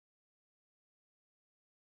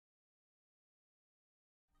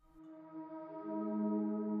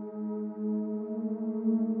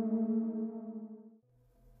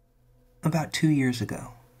About 2 years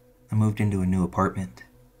ago, I moved into a new apartment.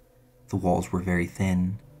 The walls were very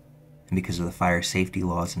thin, and because of the fire safety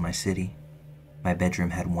laws in my city, my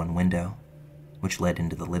bedroom had one window, which led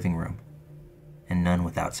into the living room, and none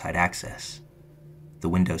with outside access. The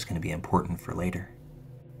window's going to be important for later.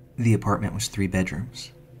 The apartment was 3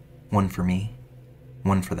 bedrooms, one for me,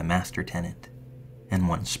 one for the master tenant, and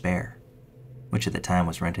one spare, which at the time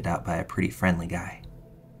was rented out by a pretty friendly guy.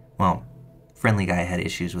 Well, friendly guy had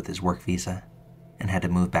issues with his work visa and had to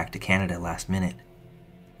move back to Canada last minute,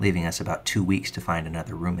 leaving us about 2 weeks to find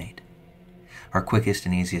another roommate. Our quickest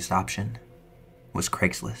and easiest option was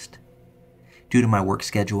Craigslist. Due to my work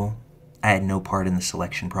schedule, I had no part in the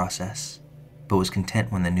selection process, but was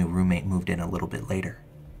content when the new roommate moved in a little bit later.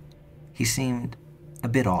 He seemed a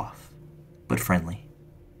bit off, but friendly.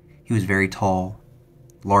 He was very tall,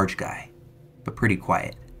 large guy, but pretty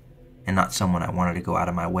quiet, and not someone I wanted to go out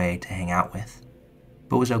of my way to hang out with,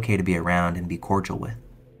 but was okay to be around and be cordial with.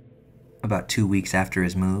 About 2 weeks after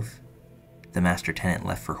his move, the master tenant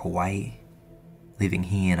left for Hawaii, leaving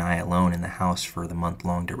he and I alone in the house for the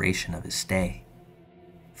month-long duration of his stay.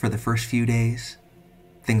 For the first few days,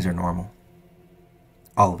 things are normal.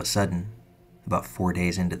 All of a sudden, about 4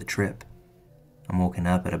 days into the trip, I'm woken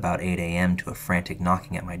up at about 8 a.m. to a frantic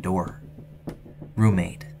knocking at my door.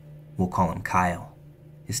 Roommate, we'll call him Kyle,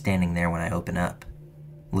 is standing there when I open up,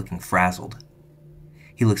 looking frazzled.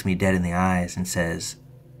 He looks me dead in the eyes and says,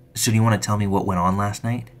 "So do you want to tell me what went on last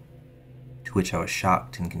night?" To which I was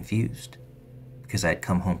shocked and confused, because I had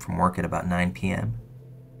come home from work at about 9 p.m.,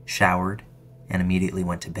 showered, and immediately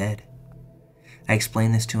went to bed. I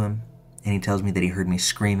explained this to him, and he tells me that he heard me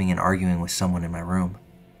screaming and arguing with someone in my room,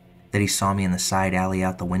 that he saw me in the side alley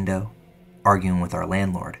out the window, arguing with our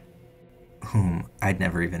landlord, whom I'd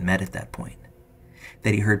never even met at that point,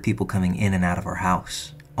 that he heard people coming in and out of our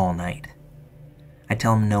house all night. I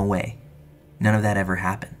tell him no way, none of that ever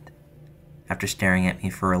happened. After staring at me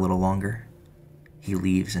for a little longer, he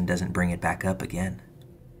leaves and doesn't bring it back up again.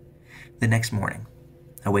 The next morning,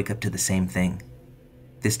 I wake up to the same thing.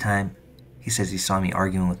 This time, he says he saw me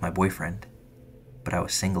arguing with my boyfriend, but I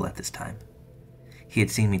was single at this time. He had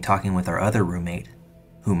seen me talking with our other roommate,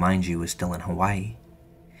 who, mind you, was still in Hawaii,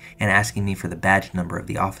 and asking me for the badge number of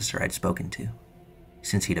the officer I'd spoken to,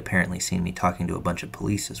 since he'd apparently seen me talking to a bunch of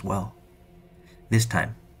police as well. This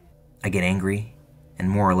time, I get angry and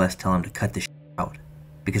more or less tell him to cut this out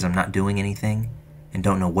because I'm not doing anything and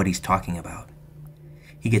don't know what he's talking about.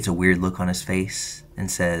 He gets a weird look on his face and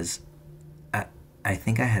says, I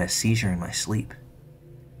think I had a seizure in my sleep.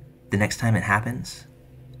 The next time it happens,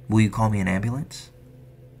 will you call me an ambulance?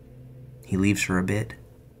 He leaves for a bit,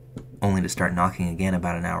 only to start knocking again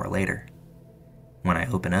about an hour later. When I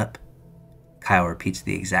open up, Kyle repeats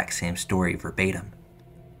the exact same story verbatim.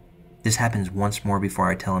 This happens once more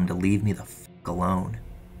before I tell him to leave me the f*** alone,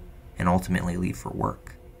 and ultimately leave for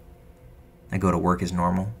work. I go to work as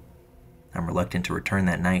normal. I'm reluctant to return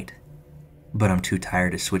that night, but I'm too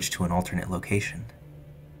tired to switch to an alternate location.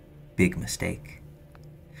 Big mistake.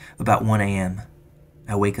 About 1 a.m.,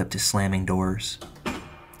 I wake up to slamming doors.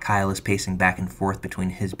 Kyle is pacing back and forth between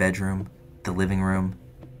his bedroom, the living room,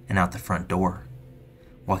 and out the front door,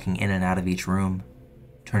 walking in and out of each room,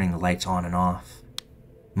 turning the lights on and off,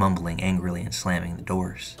 mumbling angrily and slamming the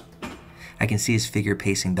doors. I can see his figure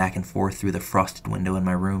pacing back and forth through the frosted window in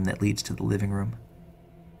my room that leads to the living room.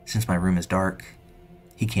 Since my room is dark,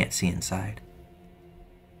 he can't see inside.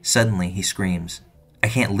 Suddenly, he screams, "I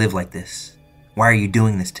can't live like this. Why are you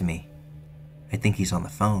doing this to me?" I think he's on the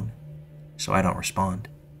phone, so I don't respond.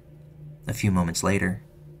 A few moments later,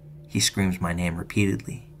 he screams my name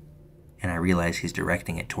repeatedly, and I realize he's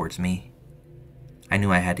directing it towards me. I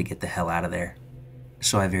knew I had to get the hell out of there,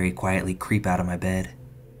 so I very quietly creep out of my bed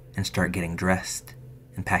and start getting dressed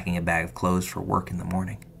and packing a bag of clothes for work in the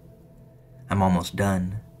morning. I'm almost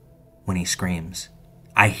done when he screams,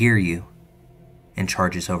 "I hear you," and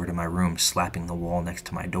charges over to my room, slapping the wall next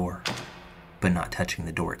to my door, but not touching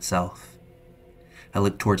the door itself. I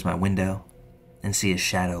look towards my window and see his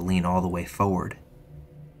shadow lean all the way forward,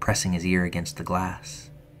 pressing his ear against the glass.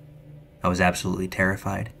 I was absolutely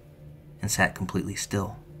terrified and sat completely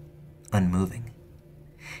still, unmoving.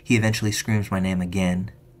 He eventually screams my name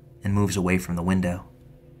again and moves away from the window,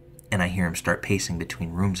 and I hear him start pacing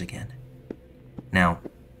between rooms again. Now,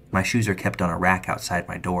 my shoes are kept on a rack outside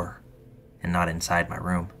my door and not inside my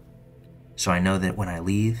room, so I know that when I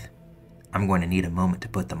leave, I'm going to need a moment to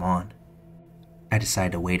put them on. I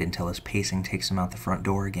decide to wait until his pacing takes him out the front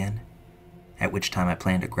door again, at which time I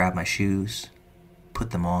plan to grab my shoes,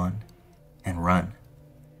 put them on, and run.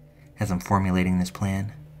 As I'm formulating this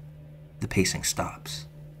plan, the pacing stops.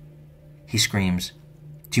 He screams,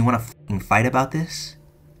 Do you want to fucking fight about this?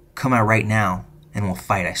 Come out right now, and we'll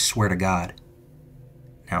fight, I swear to God.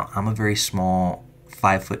 Now, I'm a very small,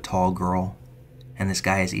 5-foot-tall girl, and this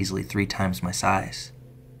guy is easily 3 times my size,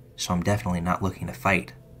 so I'm definitely not looking to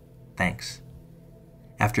fight. Thanks.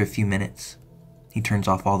 After a few minutes, he turns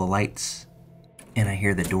off all the lights, and I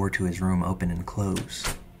hear the door to his room open and close,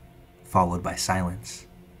 followed by silence.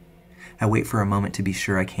 I wait for a moment to be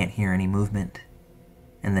sure I can't hear any movement,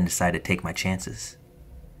 and then decide to take my chances.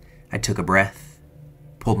 I took a breath,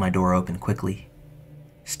 pulled my door open quickly,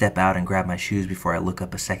 step out and grab my shoes before I look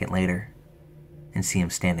up a second later and see him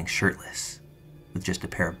standing shirtless with just a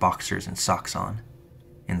pair of boxers and socks on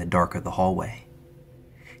in the dark of the hallway,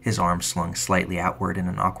 his arms slung slightly outward in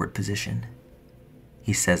an awkward position.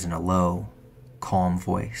 He says in a low, calm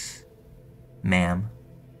voice, "Ma'am,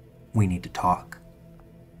 we need to talk."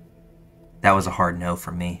 That was a hard no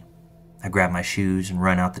from me. I grab my shoes and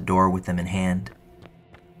run out the door with them in hand.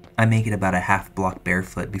 I make it about a half block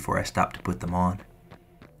barefoot before I stop to put them on.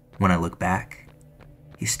 When I look back,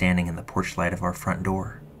 he's standing in the porch light of our front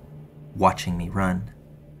door, watching me run,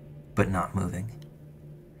 but not moving.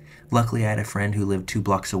 Luckily, I had a friend who lived 2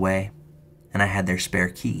 blocks away, and I had their spare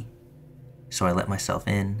key, so I let myself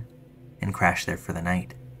in and crashed there for the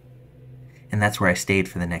night. And that's where I stayed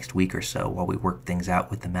for the next week or so while we worked things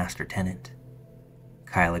out with the master tenant.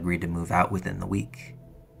 Kyle agreed to move out within the week.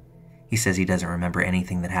 He says he doesn't remember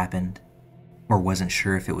anything that happened, or wasn't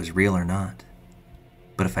sure if it was real or not.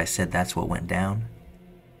 But if I said that's what went down,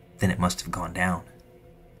 then it must have gone down.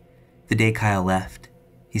 The day Kyle left,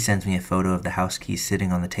 he sends me a photo of the house keys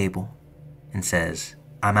sitting on the table and says,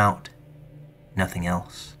 "I'm out." Nothing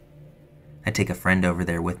else. I take a friend over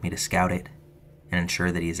there with me to scout it and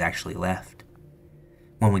ensure that he has actually left.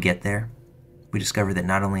 When we get there, we discover that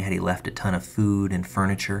not only had he left a ton of food and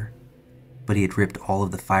furniture, but he had ripped all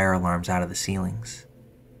of the fire alarms out of the ceilings.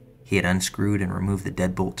 He had unscrewed and removed the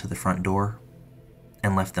deadbolt to the front door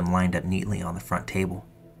and left them lined up neatly on the front table.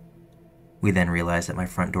 We then realized that my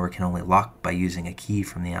front door can only lock by using a key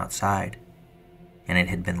from the outside, and it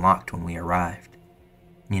had been locked when we arrived,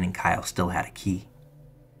 meaning Kyle still had a key.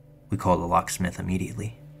 We called the locksmith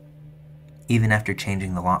immediately. Even after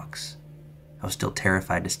changing the locks, I was still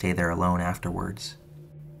terrified to stay there alone afterwards,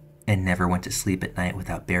 and never went to sleep at night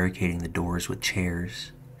without barricading the doors with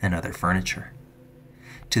chairs and other furniture.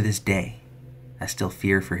 To this day, I still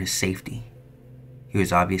fear for his safety. He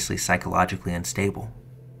was obviously psychologically unstable,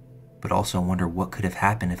 but also wonder what could have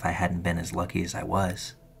happened if I hadn't been as lucky as I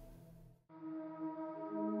was.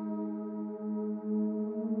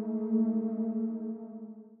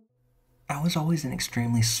 I was always an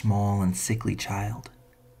extremely small and sickly child.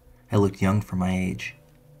 I looked young for my age.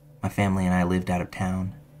 My family and I lived out of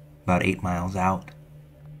town, about 8 miles out.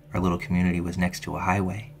 Our little community was next to a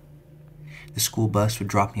highway. The school bus would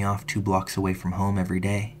drop me off 2 blocks away from home every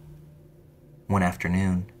day. One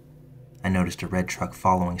afternoon, I noticed a red truck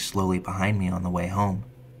following slowly behind me on the way home.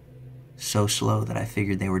 So slow that I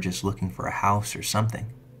figured they were just looking for a house or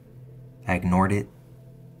something. I ignored it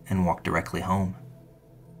and walked directly home.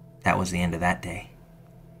 That was the end of that day.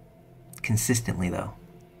 Consistently, though,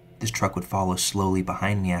 this truck would follow slowly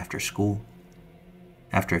behind me after school.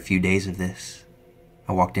 After a few days of this,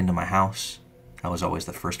 I walked into my house. I was always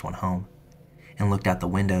the first one home, and looked out the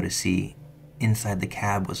window to see inside the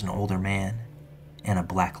cab was an older man and a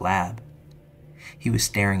black lab. He was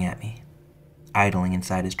staring at me, idling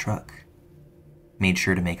inside his truck. Made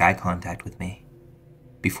sure to make eye contact with me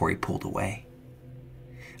before he pulled away.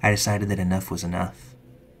 I decided that enough was enough.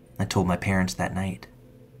 I told my parents that night.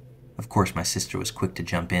 Of course, my sister was quick to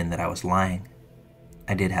jump in that I was lying.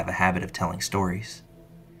 I did have a habit of telling stories,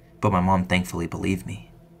 but my mom thankfully believed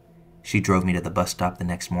me. She drove me to the bus stop the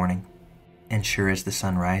next morning, and sure as the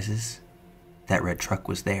sun rises, that red truck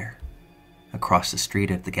was there, across the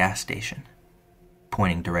street at the gas station,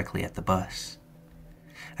 pointing directly at the bus.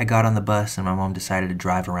 I got on the bus and my mom decided to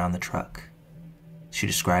drive around the truck. She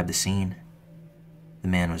described the scene. The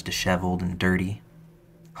man was disheveled and dirty,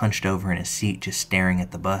 hunched over in his seat just staring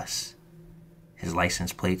at the bus. His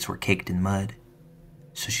license plates were caked in mud,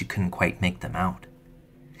 so she couldn't quite make them out.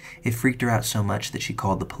 It freaked her out so much that she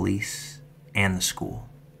called the police and the school.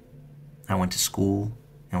 I went to school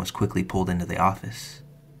and was quickly pulled into the office.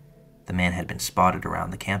 The man had been spotted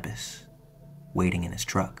around the campus, waiting in his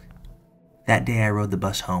truck. That day I rode the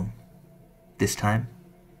bus home. This time,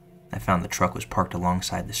 I found the truck was parked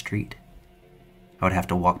alongside the street. I would have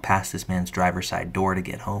to walk past this man's driver's side door to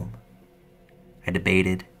get home. I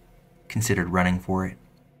debated, considered running for it.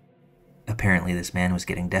 Apparently this man was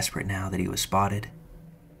getting desperate now that he was spotted.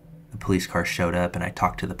 The police car showed up and I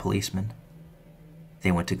talked to the policeman.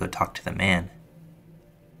 They went to go talk to the man,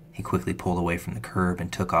 He quickly pulled away from the curb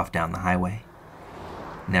and took off down the highway.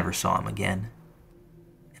 Never saw him again,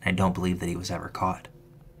 and I don't believe that he was ever caught.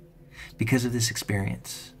 Because of this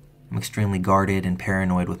experience, I'm extremely guarded and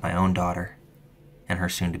paranoid with my own daughter and her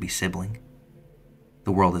soon-to-be sibling.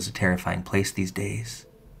 The world is a terrifying place these days,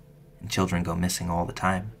 and children go missing all the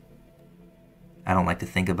time. I don't like to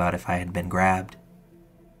think about if I had been grabbed.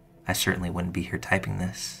 I certainly wouldn't be here typing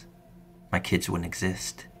this. My kids wouldn't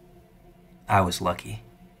exist. I was lucky,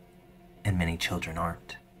 and many children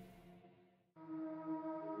aren't.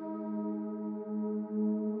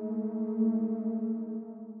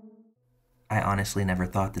 I honestly never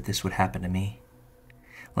thought that this would happen to me.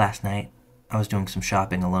 Last night, I was doing some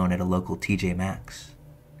shopping alone at a local TJ Maxx.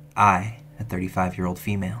 I, a 35-year-old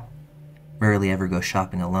female, rarely ever go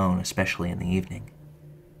shopping alone, especially in the evening.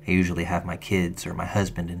 I usually have my kids or my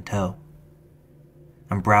husband in tow.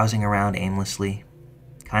 I'm browsing around aimlessly,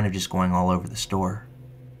 kind of just going all over the store,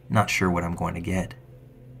 not sure what I'm going to get.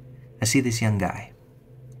 I see this young guy,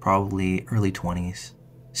 probably early 20s,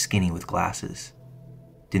 skinny with glasses.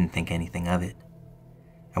 Didn't think anything of it.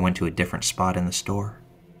 I went to a different spot in the store.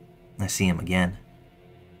 I see him again.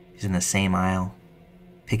 He's in the same aisle,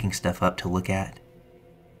 picking stuff up to look at,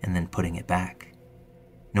 and then putting it back.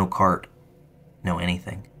 No cart, no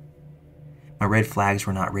anything. My red flags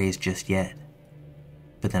were not raised just yet,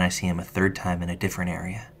 but then I see him a third time in a different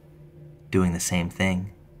area, doing the same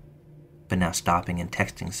thing, but now stopping and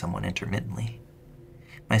texting someone intermittently.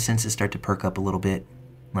 My senses start to perk up a little bit,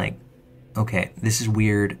 like, okay, this is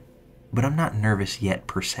weird, but I'm not nervous yet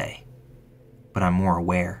per se, but I'm more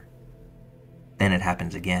aware. Then it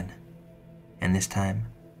happens again, and this time,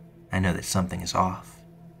 I know that something is off.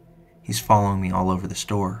 He's following me all over the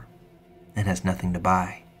store, and has nothing to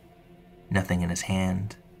buy. Nothing in his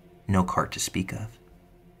hand, no cart to speak of.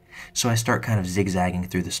 So I start kind of zigzagging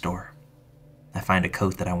through the store. I find a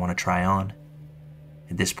coat that I want to try on.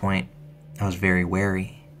 At this point, I was very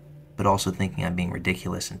wary, but also thinking I'm being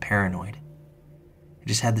ridiculous and paranoid. I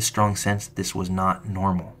just had the strong sense that this was not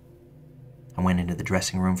normal. I went into the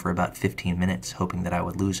dressing room for about 15 minutes, hoping that I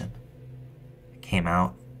would lose him. I came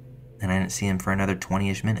out, and I didn't see him for another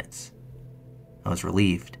 20-ish minutes. I was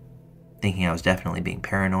relieved, thinking I was definitely being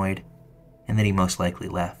paranoid, and that he most likely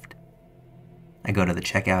left. I go to the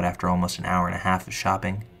checkout after almost an hour and a half of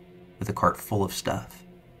shopping, with a cart full of stuff.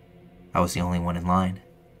 I was the only one in line.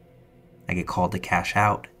 I get called to cash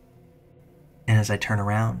out, and as I turn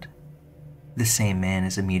around, the same man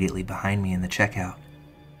is immediately behind me in the checkout.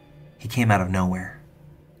 He came out of nowhere.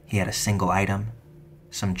 He had a single item,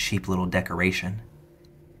 some cheap little decoration.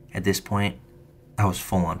 At this point, I was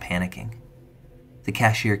full on panicking. The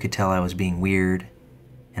cashier could tell I was being weird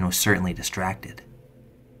and was certainly distracted.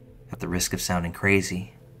 At the risk of sounding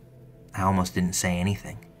crazy, I almost didn't say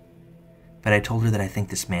anything. But I told her that I think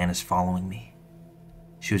this man is following me.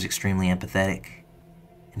 She was extremely empathetic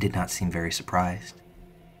and did not seem very surprised.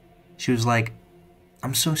 She was like,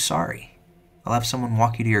 "I'm so sorry. I'll have someone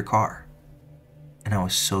walk you to your car." And I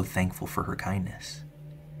was so thankful for her kindness.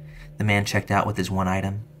 The man checked out with his one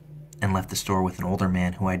item and left the store with an older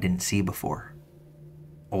man who I didn't see before.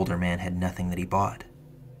 Older man had nothing that he bought.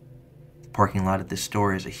 The parking lot at this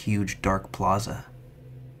store is a huge dark plaza.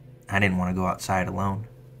 I didn't want to go outside alone.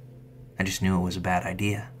 I just knew it was a bad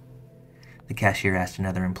idea. The cashier asked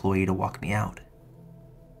another employee to walk me out.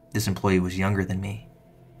 This employee was younger than me,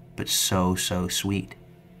 but so sweet.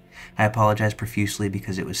 I apologized profusely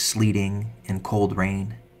because it was sleeting and cold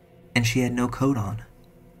rain, and she had no coat on.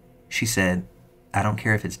 She said, "I don't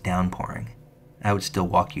care if it's downpouring. I would still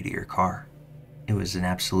walk you to your car." It was an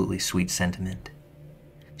absolutely sweet sentiment.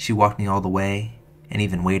 She walked me all the way and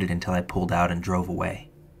even waited until I pulled out and drove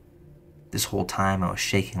away. This whole time I was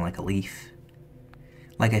shaking like a leaf.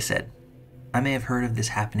 Like I said, I may have heard of this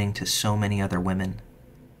happening to so many other women,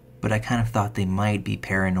 but I kind of thought they might be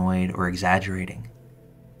paranoid or exaggerating.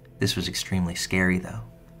 This was extremely scary, though.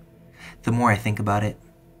 The more I think about it,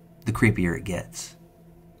 the creepier it gets.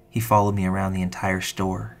 He followed me around the entire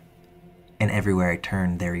store, and everywhere I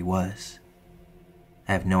turned, there he was.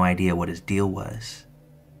 I have no idea what his deal was,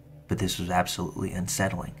 but this was absolutely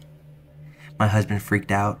unsettling. My husband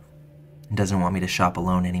freaked out and doesn't want me to shop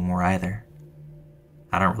alone anymore either.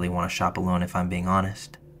 I don't really want to shop alone if I'm being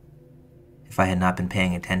honest. If I had not been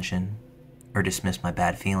paying attention or dismissed my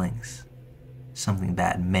bad feelings, something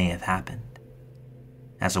bad may have happened.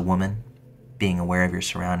 As a woman, being aware of your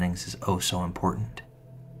surroundings is oh so important.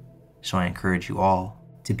 So I encourage you all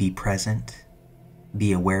to be present,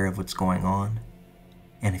 be aware of what's going on,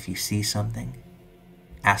 and if you see something,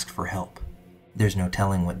 ask for help. There's no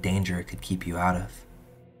telling what danger it could keep you out of.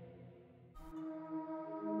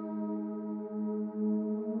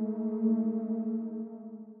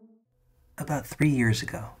 About 3 years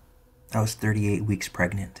ago, I was 38 weeks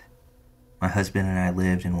pregnant. My husband and I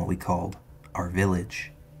lived in what we called our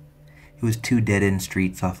village. It was 2 dead-end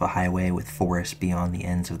streets off a highway with forest beyond the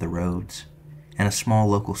ends of the roads, and a small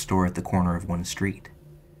local store at the corner of one street.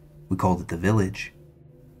 We called it the village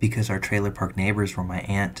because our trailer park neighbors were my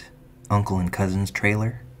aunt, uncle, and cousin's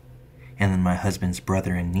trailer, and then my husband's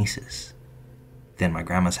brother and nieces. Then my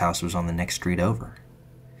grandma's house was on the next street over.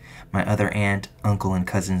 My other aunt, uncle, and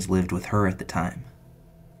cousins lived with her at the time.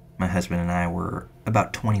 My husband and I were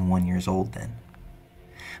about 21 years old then.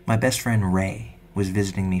 My best friend Ray was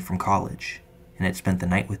visiting me from college and had spent the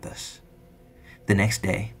night with us. The next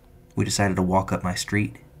day, we decided to walk up my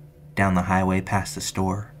street, down the highway past the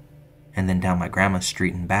store, and then down my grandma's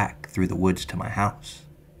street and back through the woods to my house.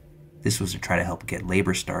 This was to try to help get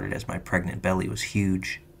labor started as my pregnant belly was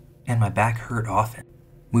huge, and my back hurt often.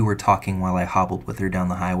 We were talking while I hobbled with her down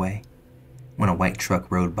the highway, when a white truck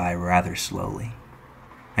rode by rather slowly.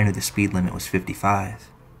 I knew the speed limit was 55,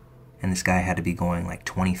 and this guy had to be going like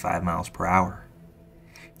 25 miles per hour.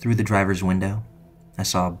 Through the driver's window, I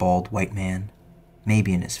saw a bald white man,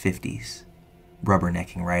 maybe in his 50s,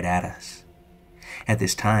 rubbernecking right at us. At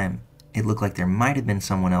this time, it looked like there might have been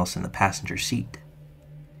someone else in the passenger seat.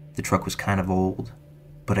 The truck was kind of old,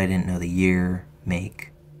 but I didn't know the year,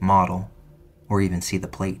 make, model, or even see the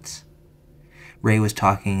plates. Ray was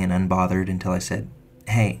talking and unbothered until I said,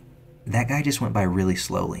 "Hey, that guy just went by really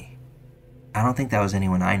slowly. I don't think that was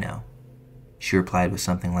anyone I know." She replied with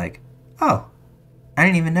something like, "Oh, I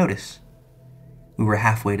didn't even notice." We were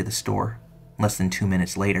halfway to the store, less than 2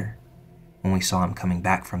 minutes later, when we saw him coming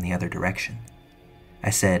back from the other direction.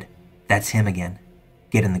 I said, "That's him again.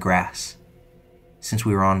 Get in the grass." Since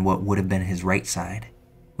we were on what would have been his right side,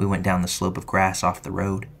 we went down the slope of grass off the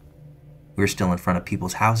road. We were still in front of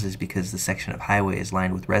people's houses because the section of highway is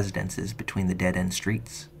lined with residences between the dead-end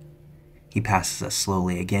streets. He passes us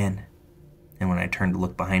slowly again, and when I turn to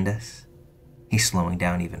look behind us, he's slowing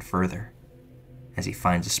down even further as he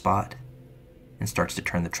finds a spot and starts to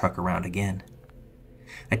turn the truck around again.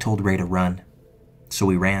 I told Ray to run, so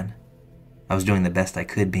we ran. I was doing the best I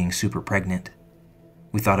could being super pregnant.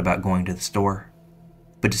 We thought about going to the store,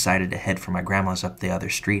 but decided to head for my grandma's up the other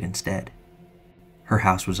street instead. Her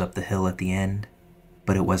house was up the hill at the end,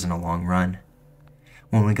 but it wasn't a long run.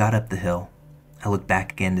 When we got up the hill, I looked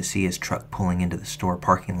back again to see his truck pulling into the store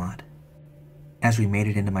parking lot. As we made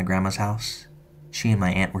it into my grandma's house, she and my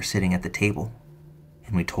aunt were sitting at the table,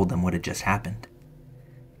 and we told them what had just happened.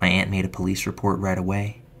 My aunt made a police report right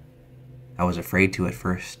away. I was afraid to at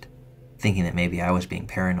first, thinking that maybe I was being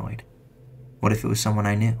paranoid. What if it was someone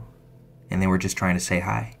I knew, and they were just trying to say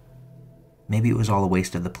hi? Maybe it was all a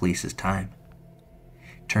waste of the police's time.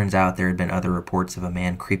 Turns out there had been other reports of a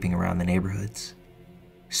man creeping around the neighborhoods.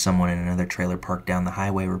 Someone in another trailer park down the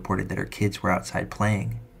highway reported that her kids were outside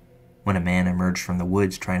playing when a man emerged from the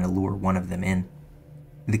woods trying to lure one of them in.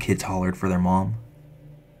 The kids hollered for their mom,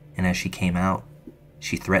 and as she came out,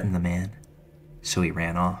 she threatened the man, so he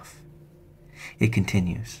ran off. It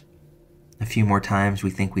continues. A few more times we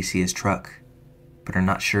think we see his truck, but are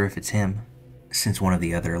not sure if it's him, since one of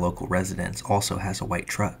the other local residents also has a white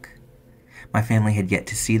truck. My family had yet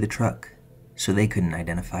to see the truck, so they couldn't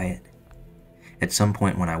identify it. At some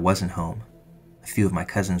point when I wasn't home, a few of my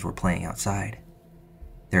cousins were playing outside.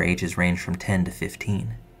 Their ages ranged from 10 to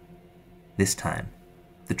 15. This time,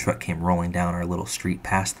 the truck came rolling down our little street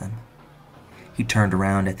past them. He turned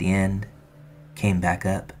around at the end, came back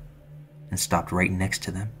up, and stopped right next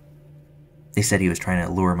to them. They said he was trying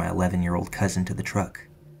to lure my 11-year-old cousin to the truck,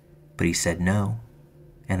 but he said no,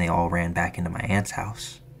 and they all ran back into my aunt's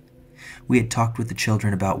house. We had talked with the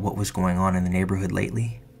children about what was going on in the neighborhood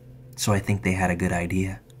lately, so I think they had a good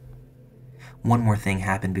idea. One more thing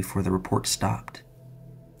happened before the report stopped.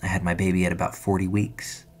 I had my baby at about 40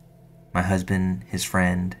 weeks. My husband, his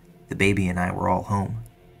friend, the baby, and I were all home.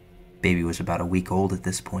 Baby was about a week old at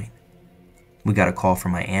this point. We got a call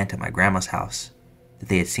from my aunt at my grandma's house that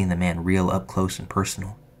they had seen the man real up close and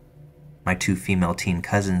personal. My 2 female teen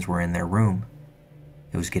cousins were in their room.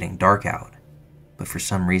 It was getting dark out, but for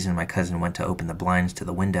some reason my cousin went to open the blinds to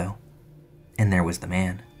the window, and there was the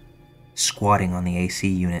man, squatting on the AC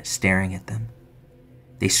unit staring at them.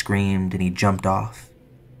 They screamed and he jumped off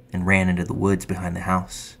and ran into the woods behind the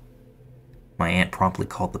house. My aunt promptly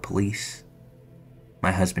called the police.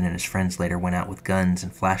 My husband and his friends later went out with guns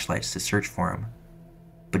and flashlights to search for him,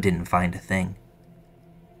 but didn't find a thing.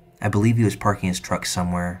 I believe he was parking his truck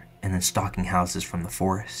somewhere and then stalking houses from the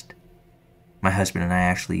forest. My husband and I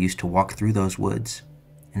actually used to walk through those woods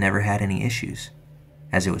and never had any issues,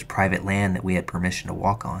 as it was private land that we had permission to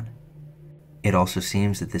walk on. It also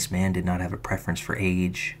seems that this man did not have a preference for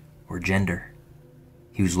age or gender.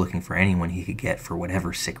 He was looking for anyone he could get for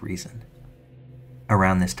whatever sick reason.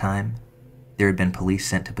 Around this time, there had been police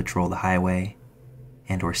sent to patrol the highway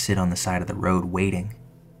and or sit on the side of the road waiting,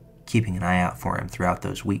 keeping an eye out for him throughout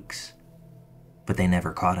those weeks. But they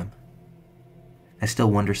never caught him. I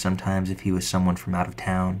still wonder sometimes if he was someone from out of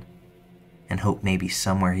town, and hope maybe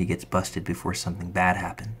somewhere he gets busted before something bad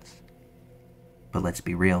happens. But let's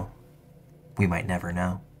be real, we might never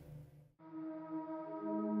know.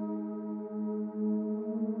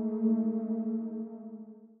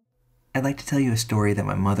 I'd like to tell you a story that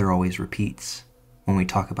my mother always repeats when we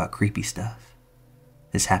talk about creepy stuff.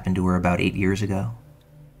 This happened to her about 8 years ago,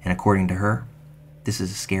 and according to her, this is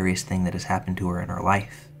the scariest thing that has happened to her in her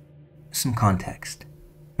life. Some context.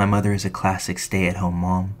 My mother is a classic stay-at-home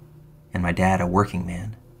mom, and my dad a working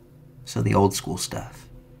man, so the old school stuff.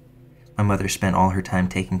 My mother spent all her time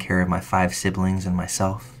taking care of my 5 siblings and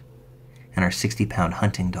myself, and our 60-pound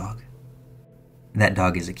hunting dog. That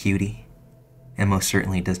dog is a cutie, and most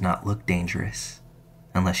certainly does not look dangerous,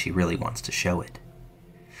 unless she really wants to show it.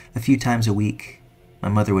 A few times a week, my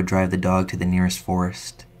mother would drive the dog to the nearest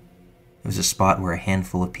forest. It was a spot where a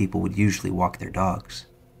handful of people would usually walk their dogs.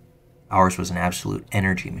 Ours was an absolute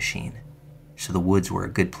energy machine, so the woods were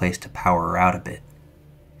a good place to power her out a bit.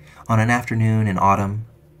 On an afternoon in autumn,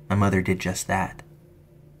 my mother did just that.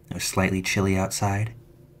 It was slightly chilly outside,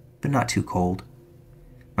 but not too cold.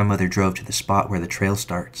 My mother drove to the spot where the trail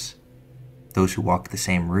starts. Those who walk the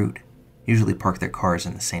same route usually park their cars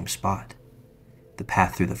in the same spot. The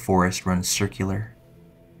path through the forest runs circular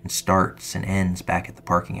and starts and ends back at the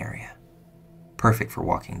parking area. Perfect for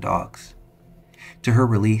walking dogs. To her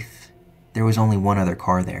relief, there was only one other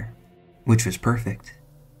car there, which was perfect,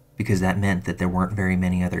 because that meant that there weren't very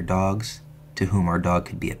many other dogs to whom our dog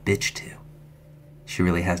could be a bitch to. She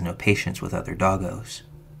really has no patience with other doggos.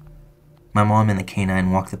 My mom and the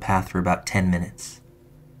canine walked the path for about 10 minutes.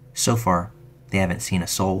 So far, they haven't seen a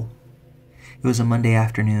soul. It was a Monday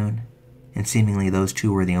afternoon, and seemingly those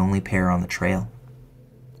two were the only pair on the trail.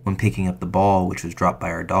 When picking up the ball, which was dropped by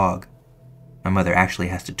our dog, my mother actually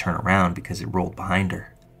has to turn around because it rolled behind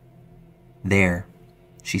her. There,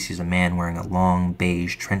 she sees a man wearing a long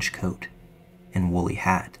beige trench coat and woolly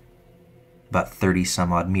hat, about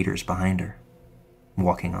 30-some-odd meters behind her,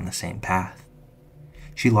 walking on the same path.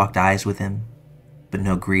 She locked eyes with him, but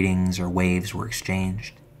no greetings or waves were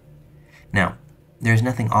exchanged. Now, there's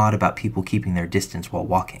nothing odd about people keeping their distance while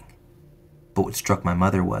walking, but what struck my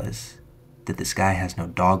mother was that this guy has no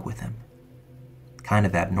dog with him. Kind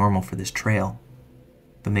of abnormal for this trail,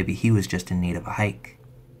 but maybe he was just in need of a hike.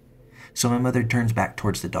 So my mother turns back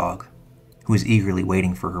towards the dog, who is eagerly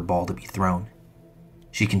waiting for her ball to be thrown.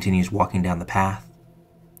 She continues walking down the path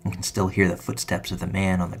and can still hear the footsteps of the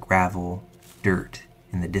man on the gravel, dirt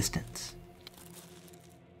in the distance.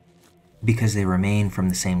 Because they remain from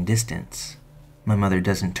the same distance, my mother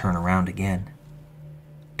doesn't turn around again.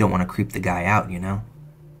 Don't want to creep the guy out, you know?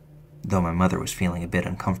 Though my mother was feeling a bit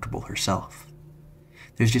uncomfortable herself.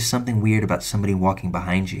 There's just something weird about somebody walking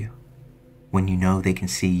behind you, when you know they can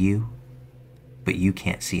see you, but you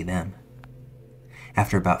can't see them.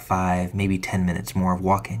 After about 5, maybe 10 minutes more of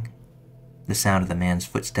walking, the sound of the man's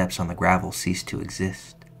footsteps on the gravel ceased to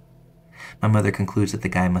exist. My mother concludes that the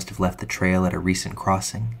guy must have left the trail at a recent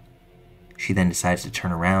crossing. She then decides to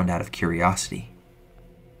turn around out of curiosity.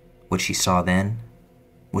 What she saw then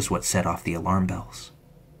was what set off the alarm bells.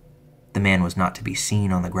 The man was not to be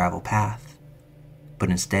seen on the gravel path, but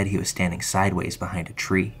instead he was standing sideways behind a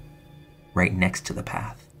tree, right next to the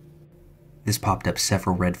path. This popped up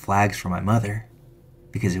several red flags for my mother,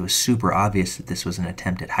 because it was super obvious that this was an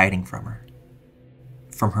attempt at hiding from her.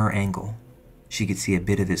 From her angle, she could see a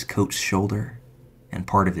bit of his coat's shoulder and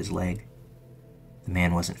part of his leg. The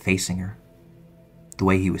man wasn't facing her. The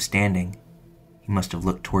way he was standing, he must have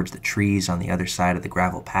looked towards the trees on the other side of the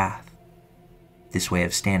gravel path. This way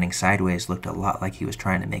of standing sideways looked a lot like he was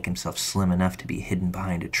trying to make himself slim enough to be hidden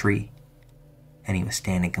behind a tree, and he was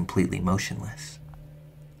standing completely motionless.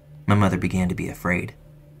 My mother began to be afraid.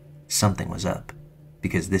 Something was up,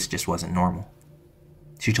 because this just wasn't normal.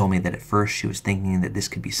 She told me that at first she was thinking that this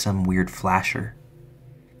could be some weird flasher.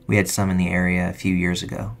 We had some in the area a few years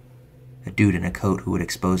ago, a dude in a coat who would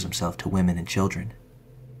expose himself to women and children.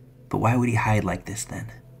 But why would he hide like this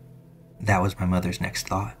then? That was my mother's next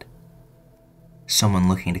thought. Someone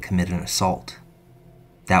looking to commit an assault.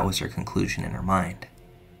 That was her conclusion in her mind.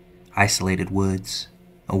 Isolated woods,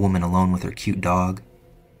 a woman alone with her cute dog.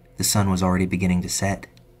 The sun was already beginning to set,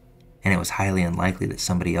 and it was highly unlikely that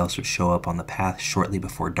somebody else would show up on the path shortly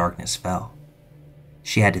before darkness fell.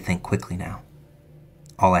 She had to think quickly now.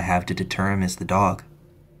 All I have to deter him is the dog.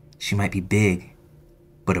 She might be big,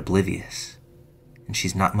 but oblivious, and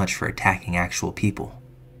she's not much for attacking actual people.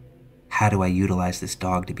 How do I utilize this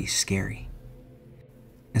dog to be scary?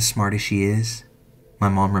 As smart as she is, my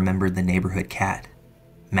mom remembered the neighborhood cat,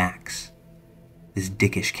 Max. This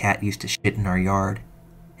dickish cat used to shit in our yard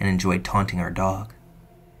and enjoyed taunting our dog.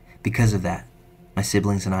 Because of that, my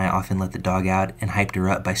siblings and I often let the dog out and hyped her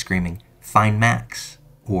up by screaming, "Find Max,"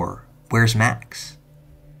 or "Where's Max?"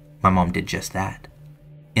 My mom did just that.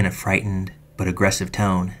 In a frightened but aggressive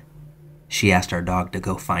tone, she asked our dog to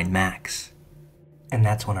go find Max. And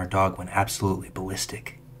that's when our dog went absolutely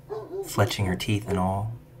ballistic, fletching her teeth and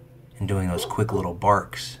all, and doing those quick little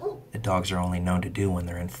barks that dogs are only known to do when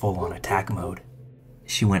they're in full-on attack mode.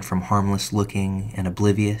 She went from harmless looking and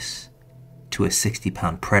oblivious to a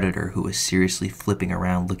 60-pound predator who was seriously flipping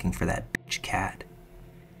around looking for that bitch cat.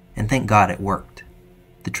 And thank God it worked.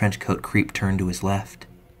 The trenchcoat creep turned to his left,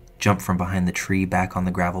 jumped from behind the tree back on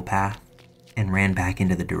the gravel path, and ran back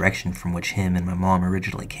into the direction from which him and my mom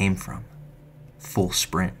originally came from. Full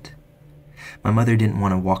sprint. My mother didn't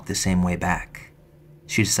want to walk the same way back.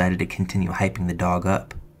 She decided to continue hyping the dog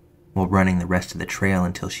up while running the rest of the trail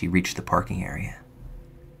until she reached the parking area.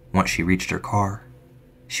 Once she reached her car,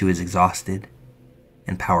 she was exhausted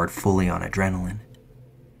and powered fully on adrenaline.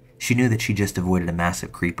 She knew that she just avoided a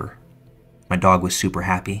massive creeper. My dog was super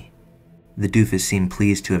happy. The doofus seemed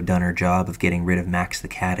pleased to have done her job of getting rid of Max the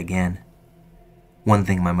cat again. One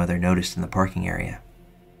thing my mother noticed in the parking area: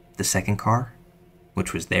 the second car,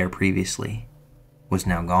 which was there previously, was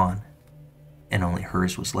now gone, and only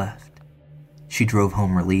hers was left. She drove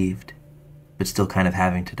home relieved, but still kind of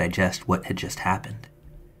having to digest what had just happened.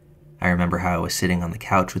 I remember how I was sitting on the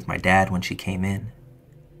couch with my dad when she came in.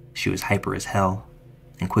 She was hyper as hell,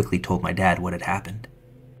 and quickly told my dad what had happened.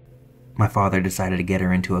 My father decided to get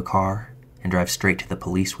her into a car and drive straight to the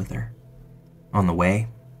police with her. On the way,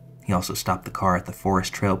 he also stopped the car at the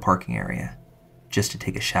Forest Trail parking area, just to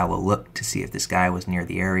take a shallow look to see if this guy was near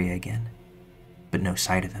the area again, but no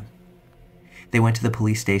sight of him. They went to the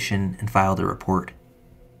police station and filed a report.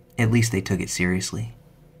 At least they took it seriously.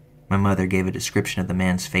 My mother gave a description of the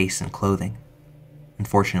man's face and clothing.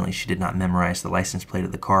 Unfortunately, she did not memorize the license plate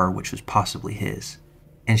of the car, which was possibly his,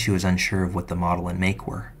 and she was unsure of what the model and make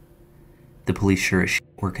were. The police sure as shit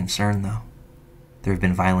were concerned, though. There have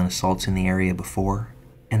been violent assaults in the area before,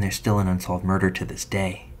 and there's still an unsolved murder to this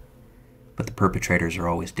day. But the perpetrators are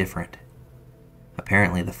always different.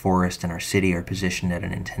 Apparently, the forest and our city are positioned at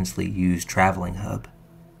an intensely used traveling hub,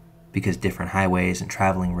 because different highways and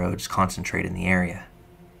traveling roads concentrate in the area.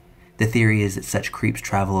 The theory is that such creeps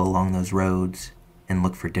travel along those roads and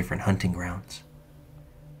look for different hunting grounds.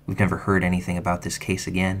 We've never heard anything about this case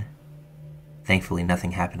again. Thankfully,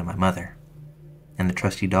 nothing happened to my mother, and the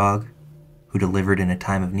trusty dog, who delivered in a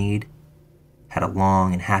time of need, had a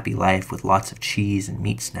long and happy life with lots of cheese and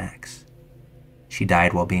meat snacks. She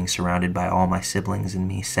died while being surrounded by all my siblings and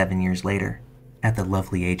me 7 years later, at the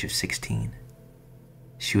lovely age of 16.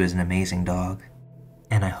 She was an amazing dog,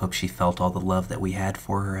 and I hope she felt all the love that we had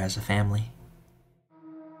for her as a family.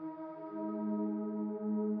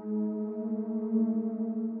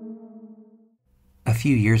 A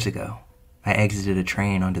few years ago, I exited a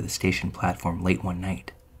train onto the station platform late one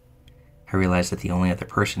night. I realized that the only other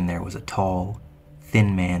person there was a tall,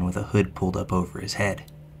 thin man with a hood pulled up over his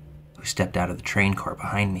head, who stepped out of the train car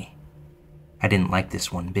behind me. I didn't like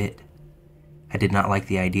this one bit. I did not like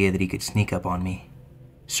the idea that he could sneak up on me,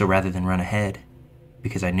 so rather than run ahead,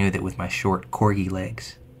 because I knew that with my short corgi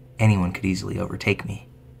legs, anyone could easily overtake me,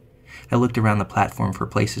 I looked around the platform for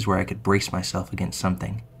places where I could brace myself against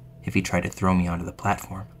something if he tried to throw me onto the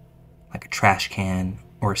platform, like a trash can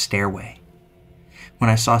or a stairway. When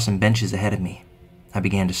I saw some benches ahead of me, I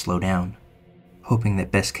began to slow down, hoping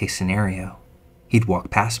that best case scenario, he'd walk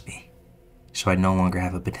past me, so I'd no longer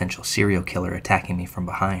have a potential serial killer attacking me from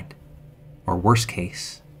behind. Or worst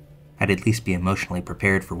case, I'd at least be emotionally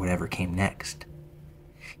prepared for whatever came next.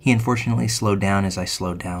 He unfortunately slowed down as I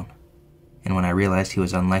slowed down, and when I realized he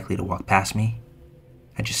was unlikely to walk past me,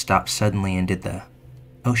 I just stopped suddenly and did the,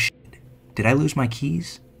 "Oh shit, did I lose my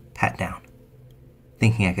keys?" pat down,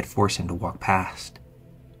 thinking I could force him to walk past.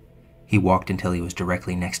 He walked until he was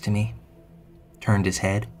directly next to me, turned his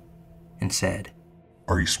head, and said,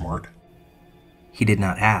 "Are you smart?" He did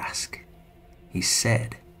not ask. He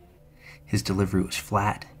said. His delivery was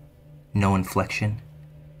flat, no inflection.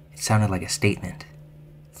 It sounded like a statement,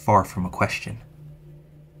 far from a question.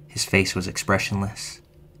 His face was expressionless.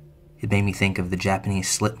 It made me think of the Japanese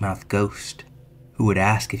slit-mouthed ghost who would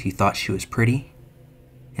ask if you thought she was pretty,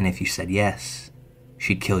 and if you said yes,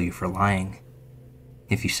 she'd kill you for lying.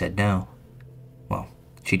 If you said no, well,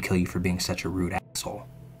 she'd kill you for being such a rude asshole.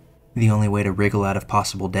 The only way to wriggle out of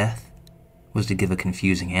possible death was to give a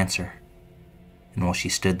confusing answer. And while she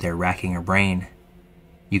stood there racking her brain,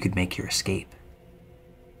 you could make your escape.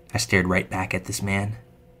 I stared right back at this man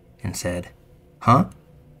and said, "Huh?"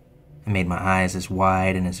 I made my eyes as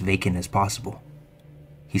wide and as vacant as possible.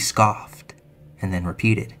 He scoffed and then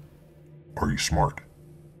repeated, "Are you smart?"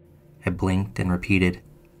 I blinked and repeated,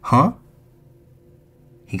 "Huh?"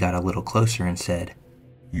 He got a little closer and said,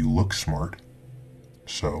 "You look smart.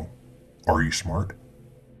 So, are you smart?"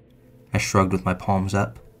 I shrugged with my palms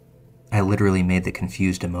up. I literally made the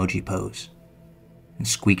confused emoji pose and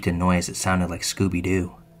squeaked a noise that sounded like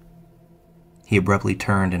Scooby-Doo. He abruptly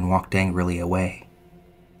turned and walked angrily away.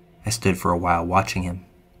 I stood for a while watching him,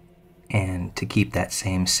 and to keep that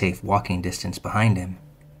same safe walking distance behind him,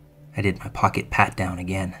 I did my pocket pat down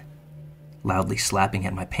again, loudly slapping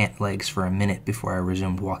at my pant legs for a minute before I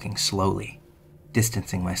resumed walking slowly,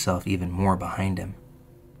 distancing myself even more behind him.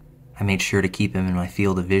 I made sure to keep him in my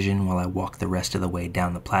field of vision while I walked the rest of the way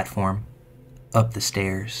down the platform, up the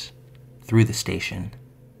stairs, through the station,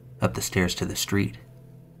 up the stairs to the street,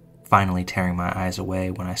 finally tearing my eyes away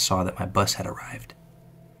when I saw that my bus had arrived.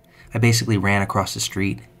 I basically ran across the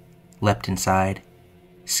street, leapt inside,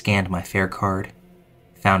 scanned my fare card,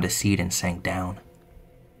 found a seat and sank down.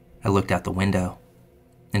 I looked out the window,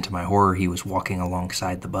 and to my horror he was walking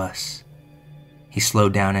alongside the bus. He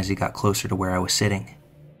slowed down as he got closer to where I was sitting,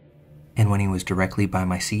 and when he was directly by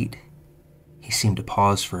my seat, he seemed to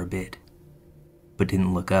pause for a bit, but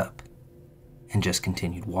didn't look up, and just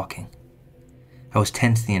continued walking. I was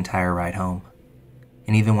tense the entire ride home,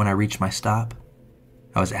 and even when I reached my stop,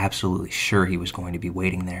 I was absolutely sure he was going to be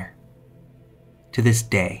waiting there. To this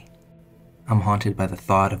day, I'm haunted by the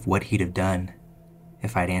thought of what he'd have done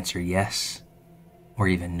if I'd answered yes or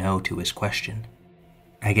even no to his question.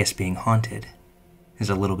 I guess being haunted is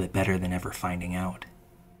a little bit better than ever finding out.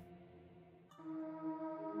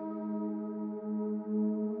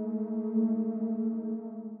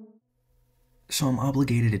 So I'm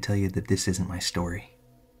obligated to tell you that this isn't my story.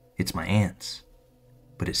 It's my aunt's,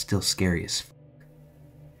 but it's still scary as fuck.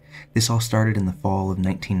 This all started in the fall of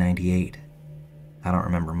 1998. I don't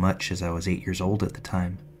remember much as I was 8 years old at the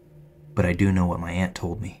time, but I do know what my aunt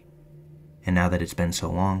told me. And now that it's been so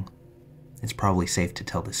long, it's probably safe to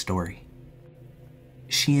tell this story.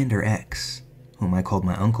 She and her ex, whom I called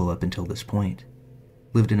my uncle up until this point,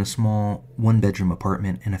 lived in a small, one-bedroom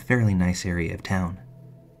apartment in a fairly nice area of town.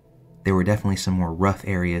 There were definitely some more rough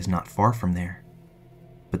areas not far from there,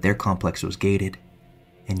 but their complex was gated,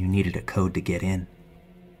 and you needed a code to get in.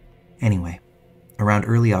 Anyway, around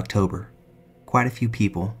early October, quite a few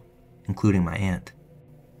people, including my aunt,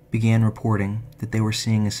 began reporting that they were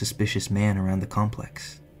seeing a suspicious man around the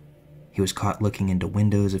complex. He was caught looking into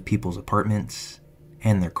windows of people's apartments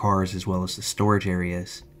and their cars as well as the storage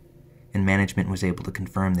areas, and management was able to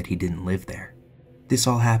confirm that he didn't live there. This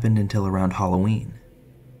all happened until around Halloween,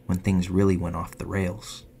 when things really went off the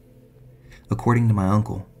rails. According to my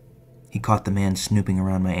uncle, he caught the man snooping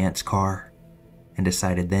around my aunt's car and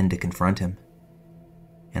decided then to confront him.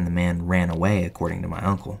 And the man ran away, according to my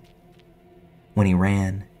uncle. When he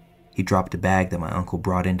ran, he dropped a bag that my uncle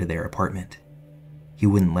brought into their apartment. He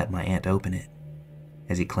wouldn't let my aunt open it,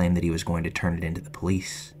 as he claimed that he was going to turn it into the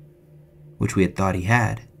police, which we had thought he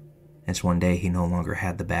had, as one day he no longer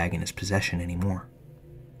had the bag in his possession anymore.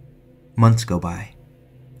 Months go by,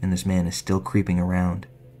 and this man is still creeping around,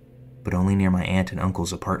 but only near my aunt and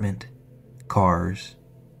uncle's apartment, cars,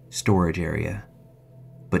 storage area,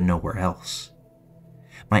 but nowhere else.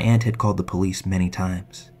 My aunt had called the police many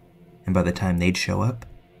times, and by the time they'd show up,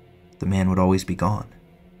 the man would always be gone.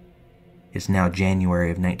 It's now January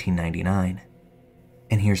of 1999,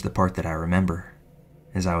 and here's the part that I remember,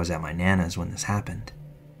 as I was at my Nana's when this happened.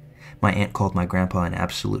 My aunt called my grandpa in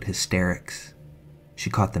absolute hysterics. She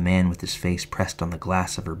caught the man with his face pressed on the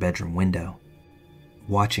glass of her bedroom window,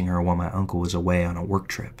 watching her while my uncle was away on a work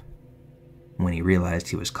trip. When he realized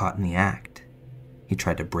he was caught in the act, he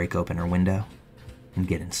tried to break open her window and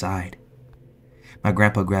get inside. My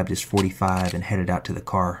grandpa grabbed his .45 and headed out to the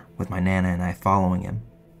car, with my Nana and I following him,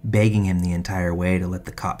 begging him the entire way to let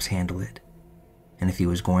the cops handle it, and if he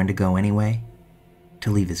was going to go anyway,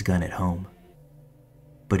 to leave his gun at home.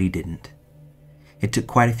 But he didn't. It took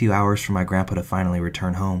quite a few hours for my grandpa to finally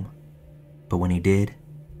return home, but when he did,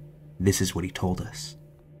 this is what he told us.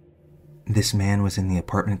 This man was in the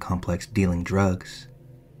apartment complex dealing drugs.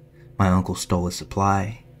 My uncle stole his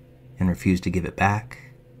supply and refused to give it back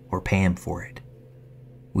or pay him for it.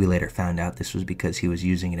 We later found out this was because he was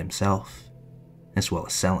using it himself, as well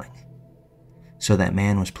as selling. So that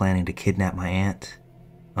man was planning to kidnap my aunt,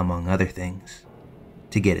 among other things,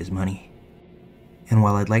 to get his money. And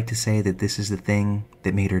while I'd like to say that this is the thing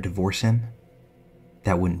that made her divorce him,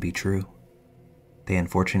 that wouldn't be true. They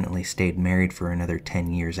unfortunately stayed married for another 10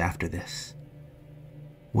 years after this.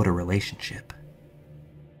 What a relationship.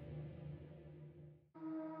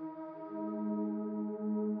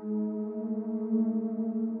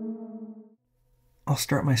 I'll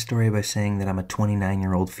start my story by saying that I'm a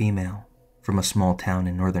 29-year-old female from a small town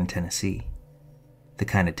in northern Tennessee. The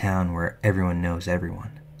kind of town where everyone knows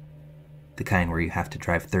everyone. The kind where you have to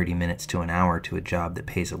drive 30 minutes to an hour to a job that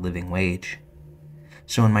pays a living wage.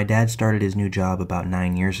 So when my dad started his new job about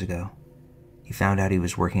 9 years ago, he found out he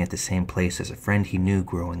was working at the same place as a friend he knew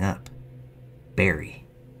growing up, Barry.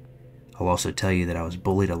 I'll also tell you that I was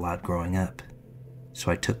bullied a lot growing up, so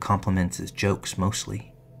I took compliments as jokes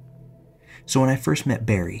mostly. So when I first met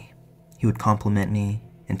Barry, he would compliment me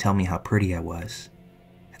and tell me how pretty I was.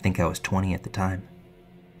 I think I was 20 at the time.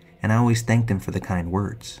 And I always thanked him for the kind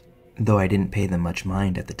words, though I didn't pay them much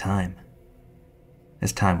mind at the time.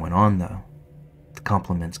 As time went on, though, the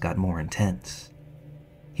compliments got more intense.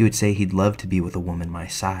 He would say he'd love to be with a woman my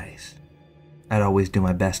size. I'd always do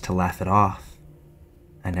my best to laugh it off.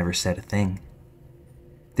 I never said a thing.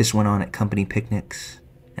 This went on at company picnics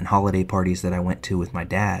and holiday parties that I went to with my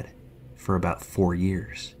dad for about 4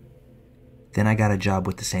 years. Then I got a job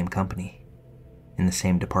with the same company, in the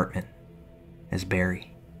same department as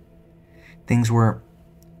Barry. Things were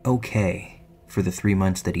okay for the 3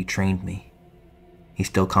 months that he trained me. He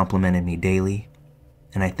still complimented me daily,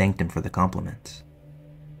 and I thanked him for the compliments.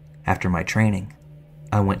 After my training,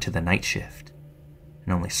 I went to the night shift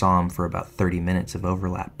and only saw him for about 30 minutes of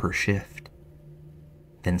overlap per shift.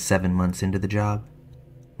 Then 7 months into the job,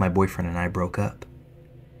 my boyfriend and I broke up.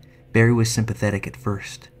 Barry was sympathetic at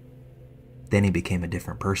first. Then he became a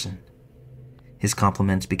different person. His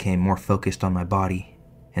compliments became more focused on my body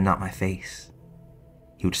and not my face.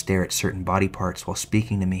 He would stare at certain body parts while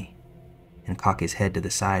speaking to me and cock his head to the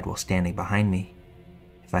side while standing behind me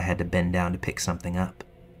if I had to bend down to pick something up.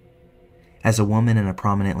 As a woman in a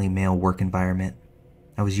prominently male work environment,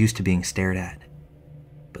 I was used to being stared at.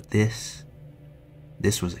 But this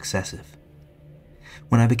was excessive.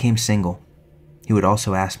 When I became single, he would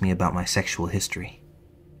also ask me about my sexual history,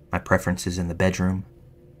 my preferences in the bedroom,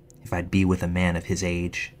 if I'd be with a man of his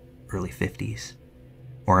age, early 50s,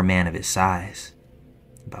 or a man of his size,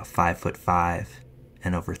 about 5'5"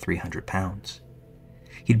 and over 300 pounds.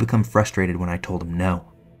 He'd become frustrated when I told him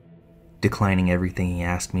no. Declining everything he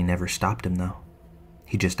asked me never stopped him, though.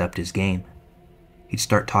 He just upped his game. He'd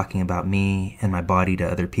start talking about me and my body to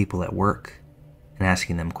other people at work and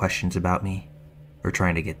asking them questions about me, or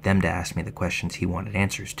trying to get them to ask me the questions he wanted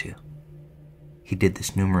answers to. He did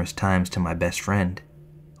this numerous times to my best friend,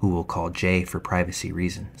 who we'll call Jay for privacy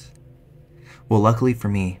reasons. Well, luckily for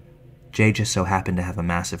me, Jay just so happened to have a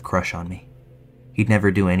massive crush on me. He'd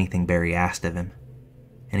never do anything Barry asked of him,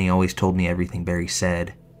 and he always told me everything Barry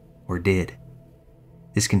said or did.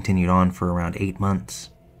 This continued on for around 8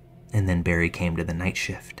 months, and then Barry came to the night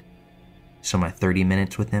shift, so my 30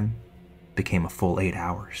 minutes with him became a full 8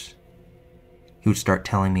 hours. He would start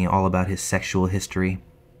telling me all about his sexual history,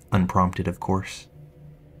 unprompted of course.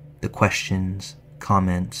 The questions,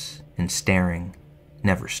 comments, and staring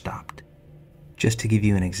never stopped. Just to give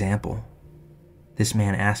you an example, this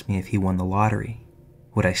man asked me if he won the lottery,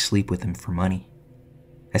 would I sleep with him for money?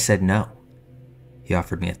 I said no. He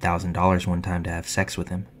offered me $1,000 one time to have sex with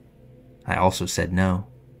him. I also said no,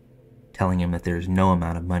 telling him that there is no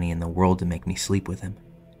amount of money in the world to make me sleep with him.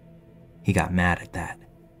 He got mad at that.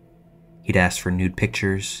 He'd asked for nude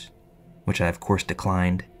pictures, which I of course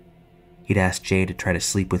declined. He'd asked Jay to try to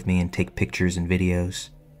sleep with me and take pictures and videos,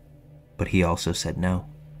 but he also said no.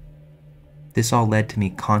 This all led to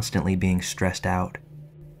me constantly being stressed out,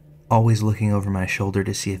 always looking over my shoulder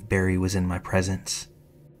to see if Barry was in my presence.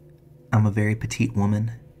 I'm a very petite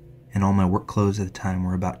woman, and all my work clothes at the time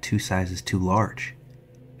were about 2 sizes too large.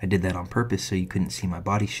 I did that on purpose so you couldn't see my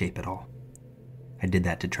body shape at all. I did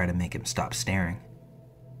that to try to make him stop staring.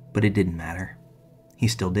 But it didn't matter. He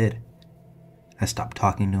still did. I stopped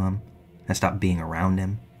talking to him. I stopped being around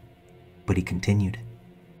him. But he continued.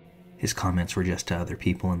 His comments were just to other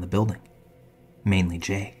people in the building, mainly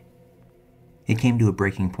Jay. It came to a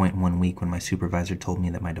breaking point one week when my supervisor told me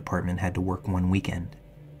that my department had to work one weekend,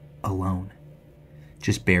 alone.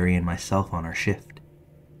 Just Barry and myself on our shift.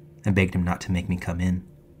 I begged him not to make me come in.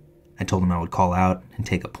 I told him I would call out and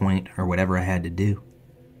take a point or whatever I had to do.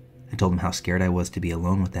 I told him how scared I was to be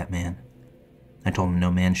alone with that man. I told him no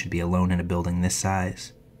man should be alone in a building this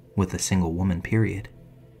size, with a single woman, period.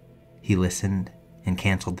 He listened and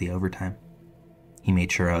canceled the overtime. He made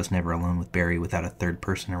sure I was never alone with Barry without a third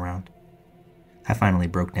person around. I finally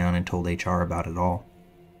broke down and told HR about it all.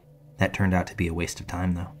 That turned out to be a waste of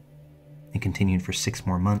time, though. It continued for 6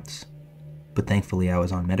 more months, but thankfully I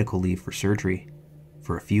was on medical leave for surgery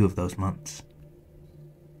for a few of those months.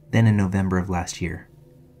 Then in November of last year,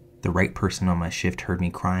 the right person on my shift heard me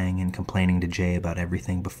crying and complaining to Jay about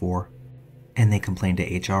everything before, and they complained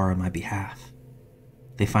to HR on my behalf.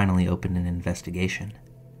 They finally opened an investigation.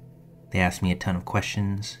 They asked me a ton of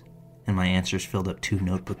questions, and my answers filled up 2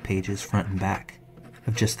 notebook pages front and back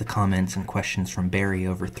of just the comments and questions from Barry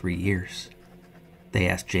over 3 years. They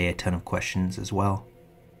asked Jay a ton of questions as well,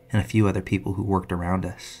 and a few other people who worked around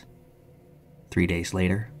us. 3 days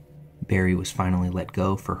later, Barry was finally let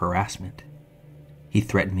go for harassment. He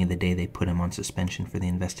threatened me the day they put him on suspension for the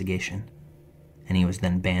investigation, and he was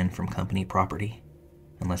then banned from company property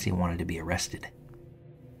unless he wanted to be arrested.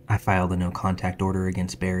 I filed a no-contact order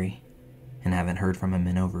against Barry and haven't heard from him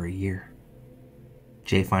in over a year.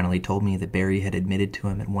 Jay finally told me that Barry had admitted to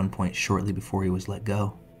him at one point shortly before he was let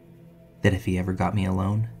go that if he ever got me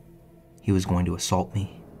alone, he was going to assault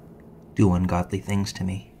me, do ungodly things to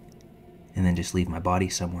me, and then just leave my body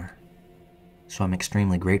somewhere. So I'm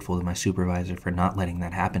extremely grateful to my supervisor for not letting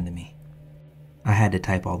that happen to me. I had to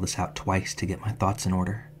type all this out twice to get my thoughts in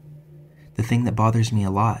order. The thing that bothers me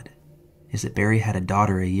a lot is that Barry had a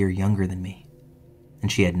daughter a year younger than me,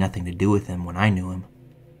 and she had nothing to do with him when I knew him.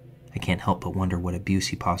 I can't help but wonder what abuse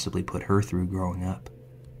he possibly put her through growing up.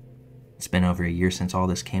 It's been over a year since all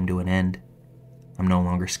this came to an end. I'm no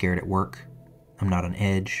longer scared at work. I'm not on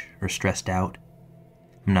edge or stressed out.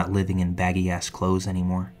 I'm not living in baggy-ass clothes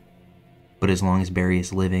anymore. But as long as Barry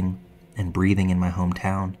is living and breathing in my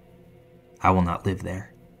hometown, I will not live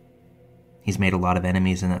there. He's made a lot of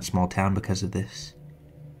enemies in that small town because of this.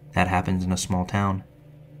 That happens in a small town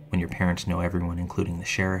when your parents know everyone, including the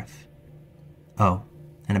sheriff. Oh,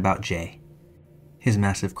 and about Jay. His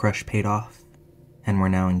massive crush paid off, and we're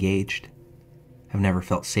now engaged. I've never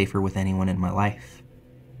felt safer with anyone in my life.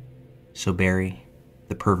 So Barry,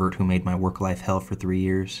 the pervert who made my work life hell for 3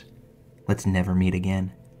 years, let's never meet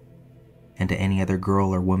again. And to any other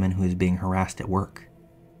girl or woman who is being harassed at work,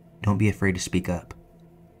 don't be afraid to speak up.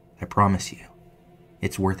 I promise you,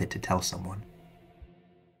 it's worth it to tell someone.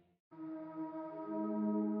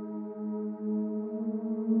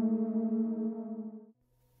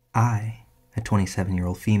 I, a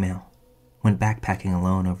 27-year-old female, went backpacking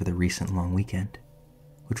alone over the recent long weekend,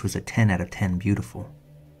 which was a 10 out of 10 beautiful.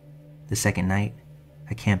 The second night,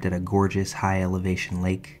 I camped at a gorgeous high-elevation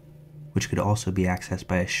lake, which could also be accessed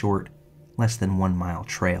by a short, less than 1 mile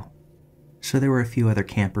trail. So there were a few other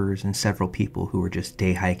campers and several people who were just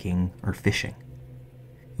day hiking or fishing.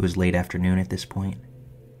 It was late afternoon at this point,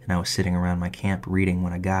 and I was sitting around my camp reading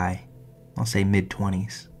when a guy, I'll say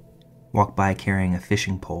mid-20s, walked by carrying a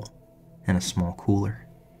fishing pole and a small cooler.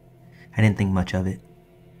 I didn't think much of it,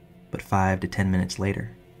 but 5 to 10 minutes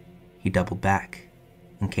later, he doubled back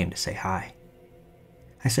and came to say hi.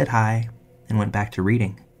 I said hi and went back to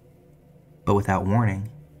reading, but without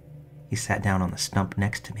warning, he sat down on the stump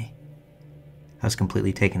next to me. I was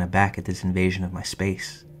completely taken aback at this invasion of my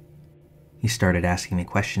space. He started asking me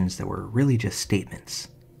questions that were really just statements,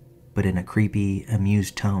 but in a creepy,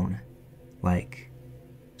 amused tone, like,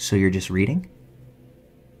 "So you're just reading?"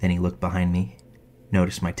 Then he looked behind me,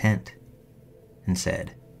 noticed my tent, and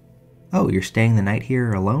said, "Oh, you're staying the night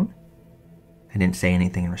here alone?" I didn't say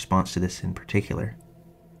anything in response to this in particular,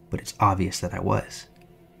 but it's obvious that I was.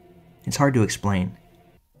 It's hard to explain,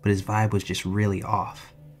 but his vibe was just really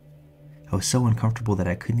off. I was so uncomfortable that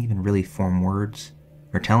I couldn't even really form words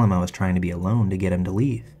or tell him I was trying to be alone to get him to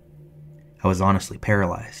leave. I was honestly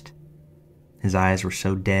paralyzed. His eyes were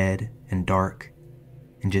so dead and dark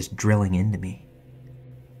and just drilling into me.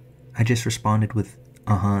 I just responded with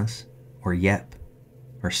uh-huhs or yep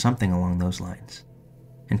or something along those lines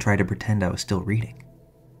and tried to pretend I was still reading.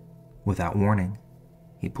 Without warning,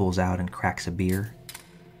 he pulls out and cracks a beer,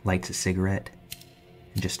 lights a cigarette,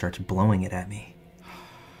 and just starts blowing it at me.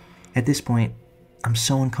 At this point, I'm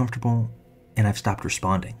so uncomfortable and I've stopped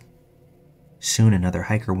responding. Soon another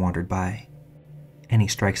hiker wandered by, and he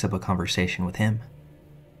strikes up a conversation with him.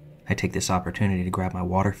 I take this opportunity to grab my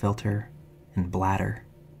water filter and bladder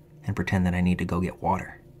and pretend that I need to go get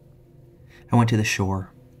water. I went to the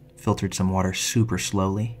shore, filtered some water super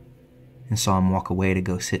slowly, and saw him walk away to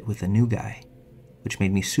go sit with a new guy, which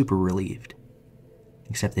made me super relieved,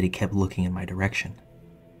 except that he kept looking in my direction.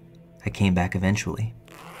 I came back eventually,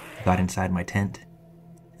 got inside my tent,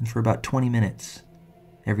 and for about 20 minutes,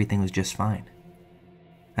 everything was just fine.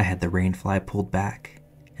 I had the rain fly pulled back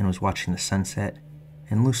and was watching the sunset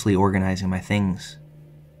and loosely organizing my things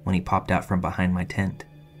when he popped out from behind my tent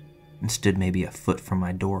and stood maybe a foot from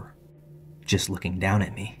my door. just looking down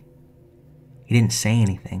at me. He didn't say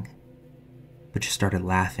anything, but just started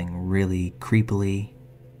laughing really creepily,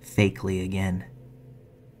 fakely again.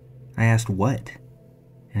 I asked what,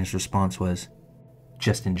 and his response was,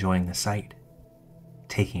 just enjoying the sight,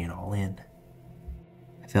 taking it all in.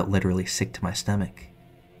 I felt literally sick to my stomach,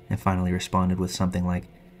 and finally responded with something like,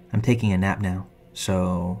 I'm taking a nap now,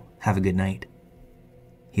 so have a good night.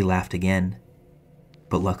 He laughed again,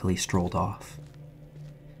 but luckily strolled off.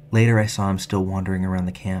 Later I saw him still wandering around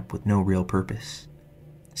the camp with no real purpose,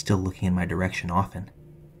 still looking in my direction often.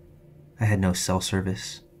 I had no cell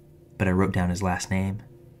service, but I wrote down his last name,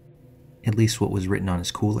 at least what was written on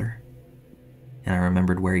his cooler, and I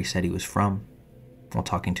remembered where he said he was from while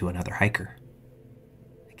talking to another hiker.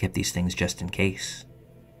 I kept these things just in case.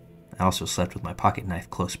 I also slept with my pocket knife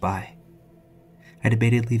close by. I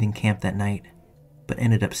debated leaving camp that night, but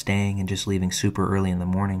ended up staying and just leaving super early in the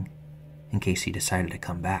morning in case he decided to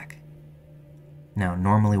come back. Now,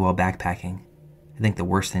 normally while backpacking, I think the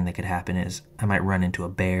worst thing that could happen is I might run into a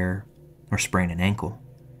bear or sprain an ankle.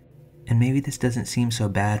 And maybe this doesn't seem so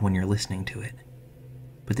bad when you're listening to it,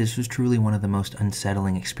 but this was truly one of the most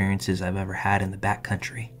unsettling experiences I've ever had in the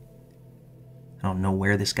backcountry. I don't know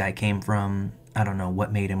where this guy came from. I don't know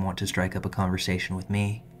what made him want to strike up a conversation with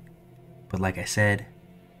me. But like I said,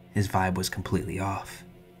 his vibe was completely off.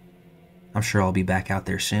 I'm sure I'll be back out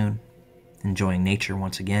there soon, enjoying nature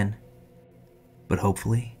once again. But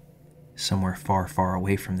hopefully, somewhere far, far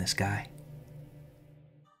away from this guy.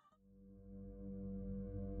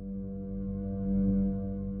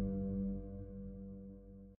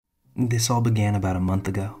 This all began about a month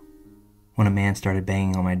ago, when a man started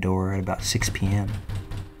banging on my door at about 6 p.m.,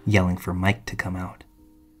 yelling for Mike to come out,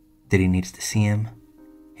 that he needs to see him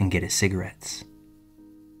and get his cigarettes.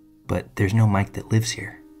 But there's no Mike that lives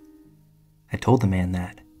here. I told the man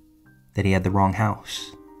that he had the wrong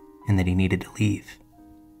house, and that he needed to leave.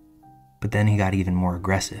 But then he got even more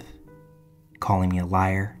aggressive, calling me a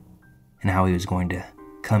liar, and how he was going to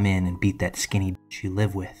come in and beat that skinny bitch you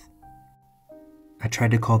live with. I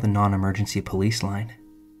tried to call the non-emergency police line,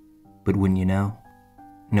 but wouldn't you know,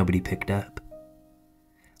 nobody picked up.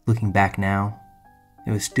 Looking back now,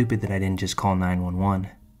 it was stupid that I didn't just call 911,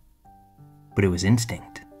 but it was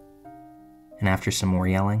instinct. And after some more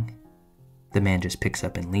yelling, the man just picks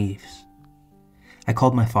up and leaves. I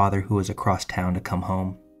called my father, who was across town, to come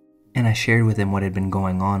home, and I shared with him what had been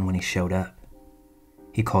going on when he showed up.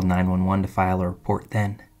 He called 911 to file a report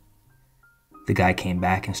then. The guy came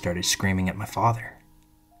back and started screaming at my father.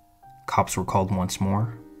 Cops were called once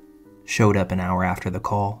more, showed up an hour after the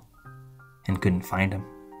call, and couldn't find him.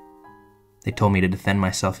 They told me to defend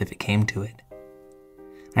myself if it came to it.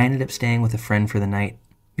 I ended up staying with a friend for the night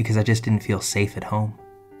because I just didn't feel safe at home.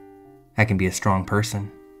 I can be a strong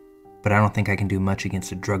person, but I don't think I can do much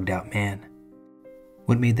against a drugged-out man.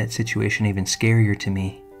 What made that situation even scarier to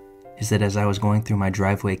me is that as I was going through my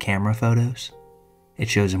driveway camera photos, it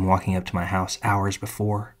shows him walking up to my house hours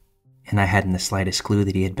before, and I hadn't the slightest clue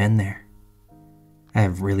that he had been there. I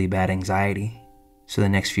have really bad anxiety, so the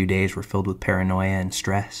next few days were filled with paranoia and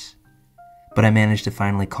stress. But I managed to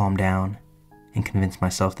finally calm down and convince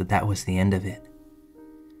myself that that was the end of it.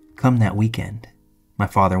 Come that weekend, my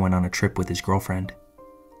father went on a trip with his girlfriend,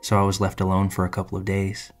 so I was left alone for a couple of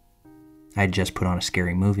days. I had just put on a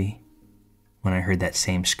scary movie when I heard that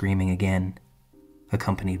same screaming again,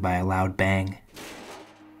 accompanied by a loud bang.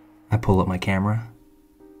 I pull up my camera,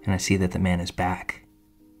 and I see that the man is back,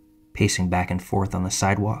 pacing back and forth on the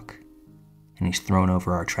sidewalk, and he's thrown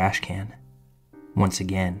over our trash can, once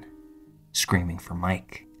again, screaming for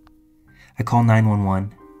Mike. I call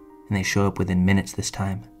 911, and they show up within minutes this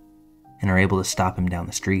time, and are able to stop him down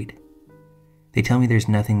the street. They tell me there's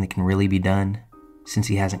nothing that can really be done since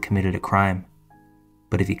he hasn't committed a crime,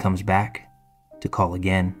 but if he comes back, to call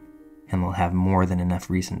again, and they'll have more than enough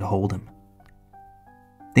reason to hold him.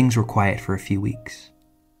 Things were quiet for a few weeks.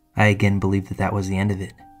 I again believed that that was the end of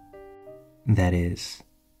it. That is,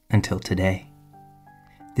 until today.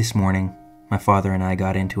 This morning, my father and I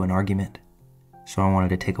got into an argument, so I wanted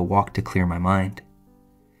to take a walk to clear my mind.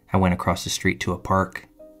 I went across the street to a park,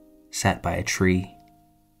 sat by a tree,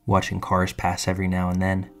 watching cars pass every now and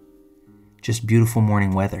then. Just beautiful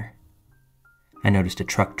morning weather. I noticed a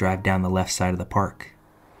truck drive down the left side of the park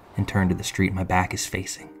and turned to the street my back is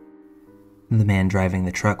facing. The man driving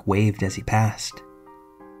the truck waved as he passed,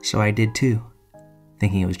 so I did too,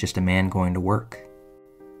 thinking it was just a man going to work.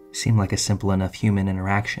 Seemed like a simple enough human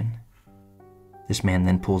interaction. This man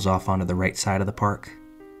then pulls off onto the right side of the park,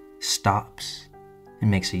 stops,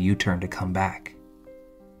 and makes a U-turn to come back.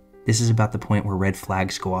 This is about the point where red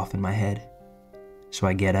flags go off in my head, so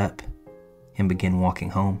I get up and begin walking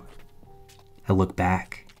home. I look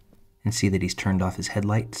back and see that he's turned off his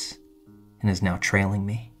headlights and is now trailing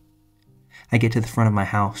me. I get to the front of my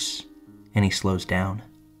house and he slows down.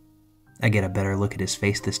 I get a better look at his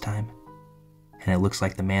face this time, and it looks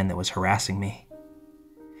like the man that was harassing me.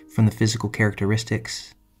 From the physical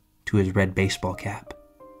characteristics to his red baseball cap,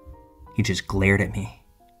 he just glared at me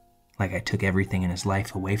like I took everything in his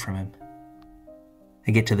life away from him.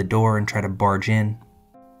 I get to the door and try to barge in,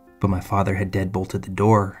 but my father had deadbolted the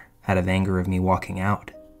door out of anger of me walking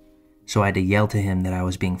out, so I had to yell to him that I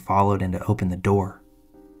was being followed and to open the door.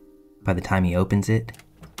 By the time he opens it,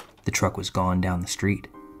 the truck was gone down the street.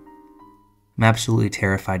 I'm absolutely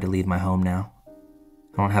terrified to leave my home now.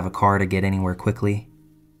 I don't have a car to get anywhere quickly.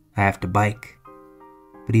 I have to bike,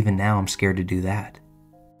 but even now I'm scared to do that.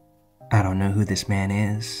 I don't know who this man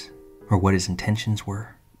is or what his intentions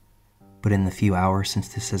were, but in the few hours since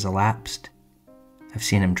this has elapsed, I've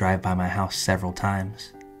seen him drive by my house several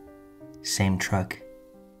times. Same truck,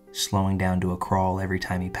 slowing down to a crawl every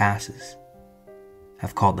time he passes.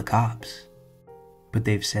 I've called the cops, but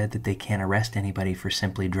they've said that they can't arrest anybody for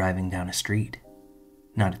simply driving down a street.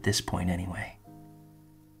 Not at this point anyway.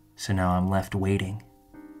 So now I'm left waiting,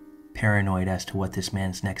 paranoid as to what this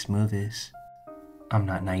man's next move is. I'm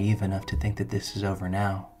not naive enough to think that this is over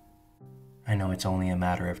now. I know it's only a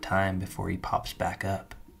matter of time before he pops back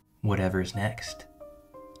up. Whatever's next,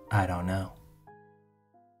 I don't know.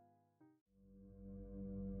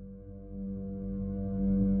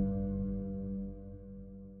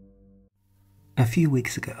 A few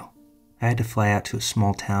weeks ago, I had to fly out to a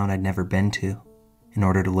small town I'd never been to in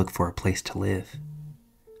order to look for a place to live.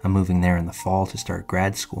 I'm moving there in the fall to start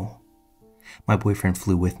grad school. My boyfriend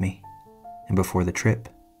flew with me, and before the trip,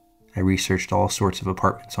 I researched all sorts of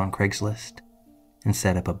apartments on Craigslist and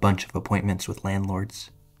set up a bunch of appointments with landlords.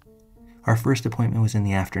 Our first appointment was in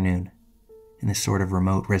the afternoon, in this sort of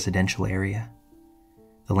remote residential area.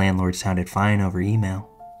 The landlord sounded fine over email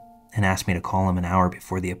and asked me to call him an hour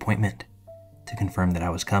before the appointment to confirm that I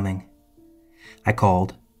was coming. I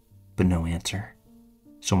called, but no answer.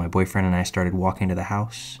 So my boyfriend and I started walking to the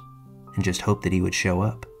house and just hoped that he would show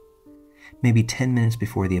up. Maybe 10 minutes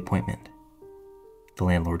before the appointment, the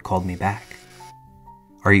landlord called me back.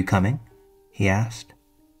 "Are you coming?" he asked.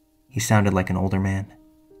 He sounded like an older man,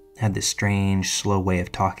 had this strange, slow way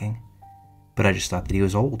of talking, but I just thought that he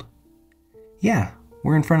was old. "Yeah,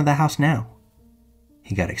 we're in front of the house now."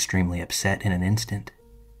 He got extremely upset in an instant.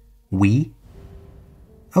 "We?"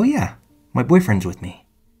 "Oh yeah, my boyfriend's with me."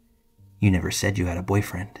 "You never said you had a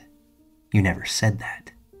boyfriend. You never said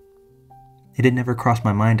that." It had never crossed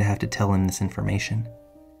my mind to have to tell him this information,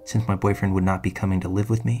 since my boyfriend would not be coming to live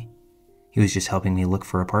with me. He was just helping me look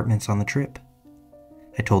for apartments on the trip.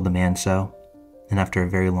 I told the man so, and after a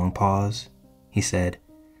very long pause, he said,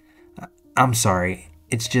 "I'm sorry,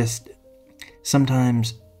 it's just,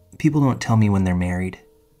 sometimes people don't tell me when they're married,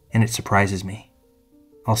 and it surprises me.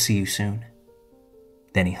 I'll see you soon."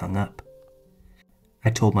 Then he hung up. I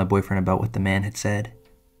told my boyfriend about what the man had said,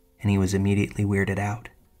 and he was immediately weirded out.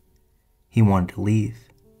 He wanted to leave,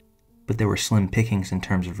 but there were slim pickings in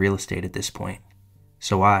terms of real estate at this point,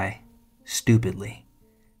 so I, stupidly,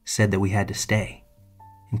 said that we had to stay,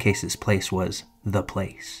 in case this place was the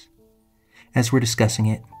place. As we're discussing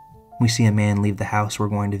it, we see a man leave the house we're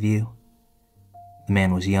going to view. The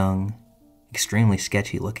man was young, extremely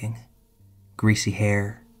sketchy looking, greasy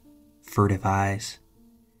hair, furtive eyes.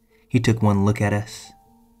 He took one look at us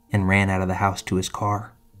and ran out of the house to his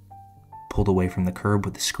car, pulled away from the curb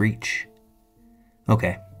with a screech.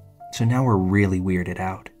 Okay, so now we're really weirded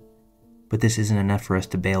out, but this isn't enough for us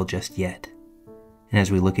to bail just yet. And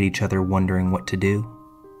as we look at each other wondering what to do,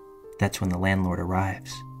 that's when the landlord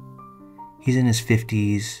arrives. He's in his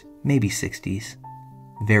 50s, maybe 60s,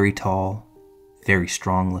 very tall, very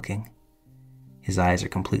strong looking. His eyes are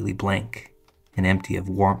completely blank and empty of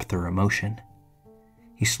warmth or emotion.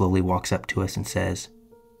 He slowly walks up to us and says,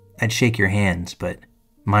 "I'd shake your hands, but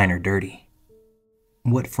mine are dirty."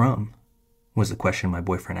 "What from?" was the question my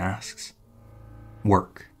boyfriend asks.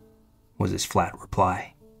 "Work," was his flat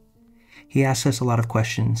reply. He asks us a lot of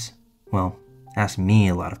questions. Well, asked me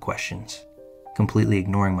a lot of questions, completely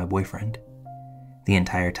ignoring my boyfriend. The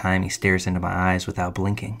entire time he stares into my eyes without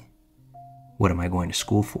blinking. What am I going to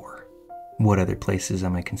school for? What other places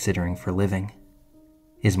am I considering for living?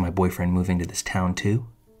 Is my boyfriend moving to this town too?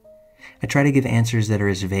 I try to give answers that are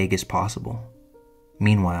as vague as possible.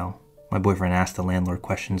 Meanwhile, my boyfriend asks the landlord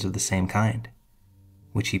questions of the same kind,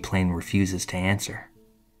 which he plainly refuses to answer.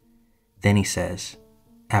 Then he says,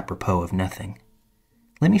 apropos of nothing,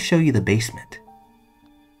 "Let me show you the basement."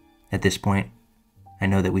 At this point, I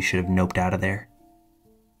know that we should have noped out of there,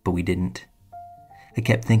 but we didn't. I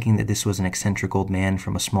kept thinking that this was an eccentric old man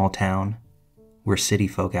from a small town. We're city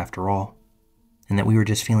folk after all, and that we were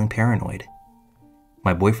just feeling paranoid.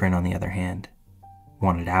 My boyfriend, on the other hand,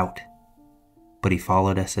 wanted out, but he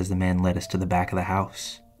followed us as the man led us to the back of the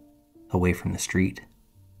house, away from the street,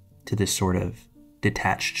 to this sort of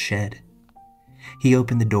detached shed. He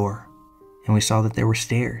opened the door, and we saw that there were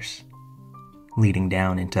stairs leading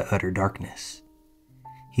down into utter darkness.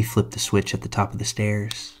 He flipped the switch at the top of the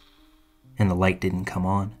stairs, and the light didn't come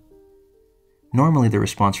on. Normally the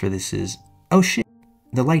response for this is, "Oh shit,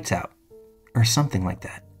 the light's out," or something like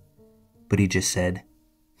that. But he just said,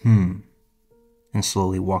 and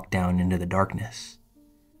slowly walked down into the darkness.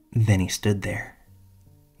 Then he stood there,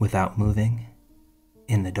 without moving,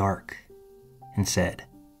 in the dark, and said,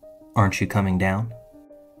 "Aren't you coming down?"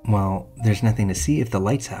 "Well, there's nothing to see if the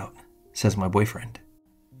light's out," says my boyfriend.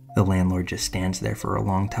 The landlord just stands there for a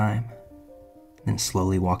long time, then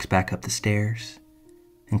slowly walks back up the stairs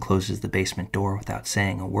and closes the basement door without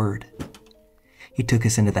saying a word. He took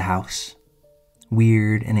us into the house.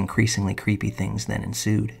 Weird and increasingly creepy things then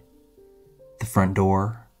ensued. The front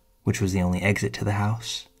door, which was the only exit to the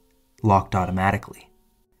house, locked automatically.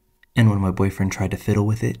 And when my boyfriend tried to fiddle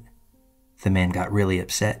with it, the man got really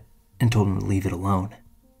upset and told him to leave it alone.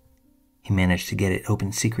 He managed to get it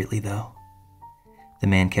open secretly, though. The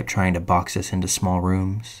man kept trying to box us into small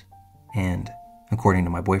rooms and, according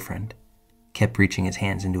to my boyfriend, kept reaching his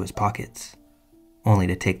hands into his pockets, only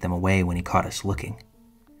to take them away when he caught us looking.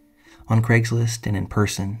 On Craigslist and in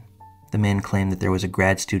person, the man claimed that there was a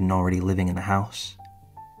grad student already living in the house,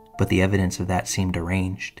 but the evidence of that seemed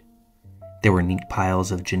arranged. There were neat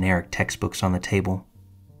piles of generic textbooks on the table,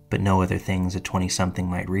 but no other things a 20-something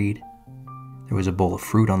might read. There was a bowl of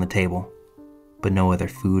fruit on the table, but no other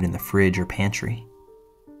food in the fridge or pantry,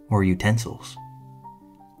 or utensils.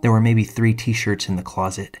 There were maybe 3 t-shirts in the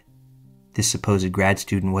closet. This supposed grad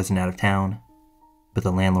student wasn't out of town, but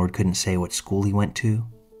the landlord couldn't say what school he went to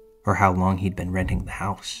or how long he'd been renting the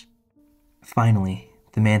house. Finally,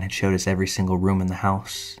 the man had showed us every single room in the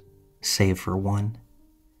house, save for one.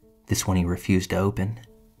 This one he refused to open,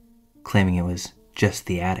 claiming it was just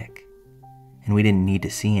the attic, and we didn't need to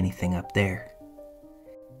see anything up there.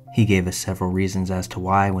 He gave us several reasons as to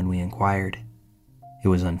why when we inquired. It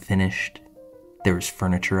was unfinished, there was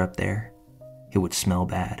furniture up there, it would smell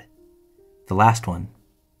bad. The last one,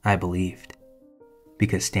 I believed,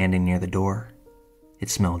 because standing near the door, it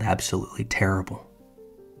smelled absolutely terrible.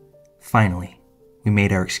 Finally, we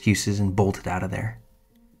made our excuses and bolted out of there.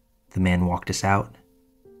 The man walked us out,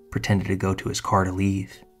 pretended to go to his car to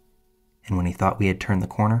leave, and when he thought we had turned the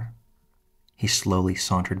corner, he slowly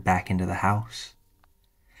sauntered back into the house.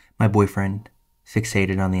 My boyfriend,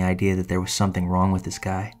 fixated on the idea that there was something wrong with this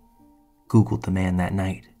guy, Googled the man that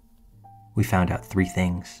night. We found out 3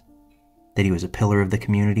 things: that he was a pillar of the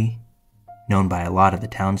community, known by a lot of the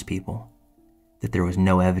townspeople, that there was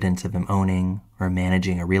no evidence of him owning or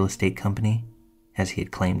managing a real estate company, as he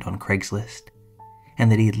had claimed on Craigslist,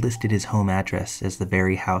 and that he had listed his home address as the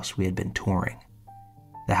very house we had been touring,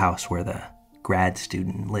 the house where the grad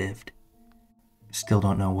student lived. Still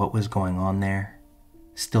don't know what was going on there,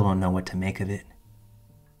 still don't know what to make of it,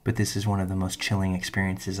 but this is one of the most chilling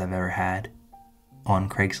experiences I've ever had, on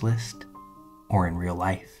Craigslist or in real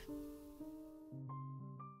life.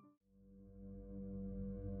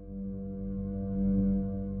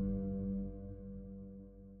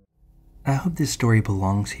 I hope this story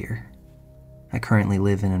belongs here. I currently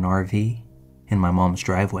live in an RV in my mom's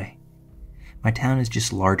driveway. My town is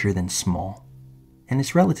just larger than small, and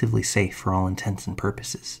it's relatively safe for all intents and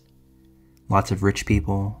purposes. Lots of rich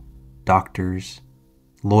people, doctors,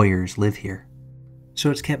 lawyers live here,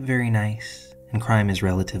 so it's kept very nice, and crime is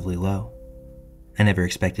relatively low. I never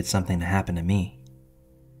expected something to happen to me.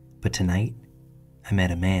 But tonight, I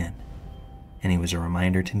met a man, and he was a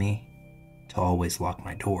reminder to me to always lock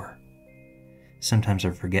my door. Sometimes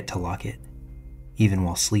I forget to lock it, even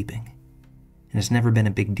while sleeping, and it's never been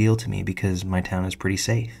a big deal to me because my town is pretty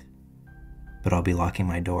safe. But I'll be locking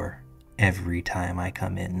my door every time I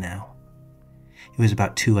come in now. It was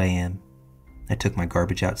about 2 a.m. I took my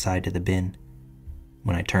garbage outside to the bin.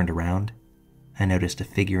 When I turned around, I noticed a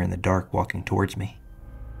figure in the dark walking towards me.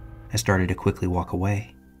 I started to quickly walk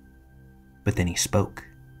away, but then he spoke.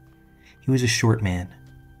 He was a short man,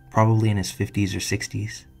 probably in his 50s or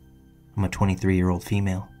 60s. I'm a 23-year-old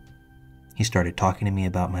female. He started talking to me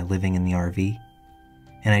about my living in the RV,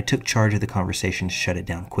 and I took charge of the conversation to shut it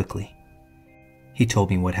down quickly. He told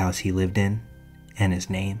me what house he lived in, and his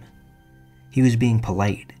name. He was being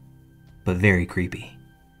polite, but very creepy.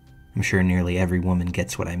 I'm sure nearly every woman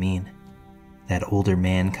gets what I mean. That older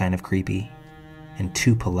man kind of creepy, and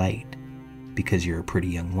too polite, because you're a pretty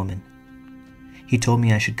young woman. He told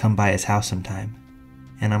me I should come by his house sometime,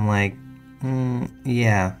 and I'm like,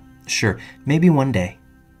 yeah, sure, maybe one day.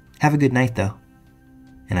 Have a good night, though.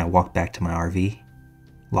 And I walked back to my RV,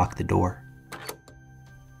 locked the door.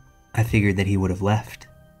 I figured that he would have left,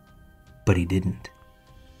 but he didn't.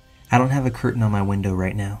 I don't have a curtain on my window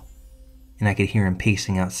right now, and I could hear him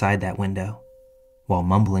pacing outside that window while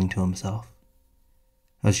mumbling to himself.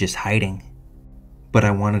 I was just hiding, but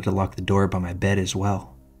I wanted to lock the door by my bed as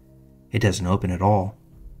well. It doesn't open at all,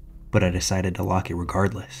 but I decided to lock it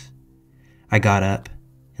regardless. I got up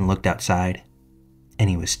and looked outside, and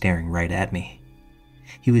he was staring right at me.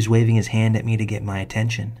 He was waving his hand at me to get my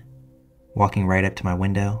attention, walking right up to my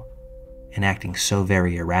window and acting so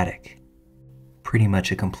very erratic. Pretty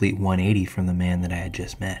much a complete 180 from the man that I had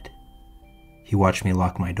just met. He watched me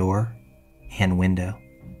lock my door and window,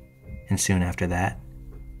 and soon after that,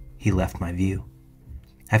 he left my view.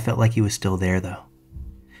 I felt like he was still there though.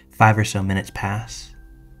 5 or so minutes pass,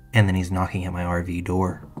 and then he's knocking at my RV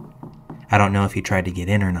door. I don't know if he tried to get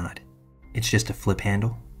in or not. It's just a flip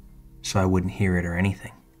handle, so I wouldn't hear it or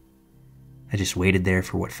anything. I just waited there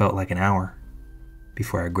for what felt like an hour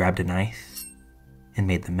before I grabbed a knife and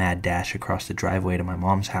made the mad dash across the driveway to my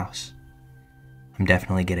mom's house. I'm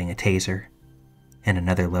definitely getting a taser and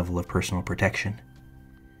another level of personal protection.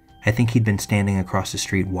 I think he'd been standing across the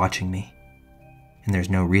street watching me, and there's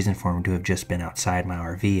no reason for him to have just been outside my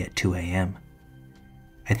RV at 2 a.m.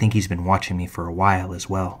 I think he's been watching me for a while as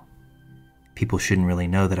well. People shouldn't really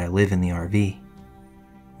know that I live in the RV.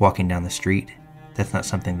 Walking down the street, that's not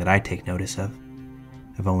something that I take notice of.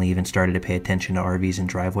 I've only even started to pay attention to RVs and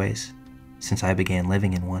driveways since I began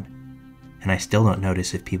living in one, and I still don't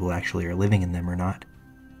notice if people actually are living in them or not.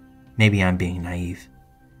 Maybe I'm being naive,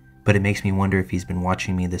 but it makes me wonder if he's been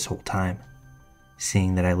watching me this whole time,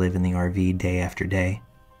 seeing that I live in the RV day after day.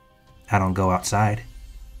 I don't go outside.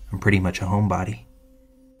 I'm pretty much a homebody.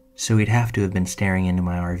 So he'd have to have been staring into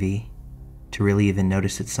my RV to really even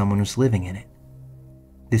notice that someone was living in it.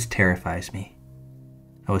 This terrifies me.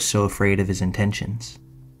 I was so afraid of his intentions.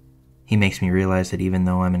 He makes me realize that even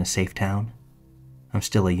though I'm in a safe town, I'm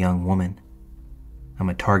still a young woman. I'm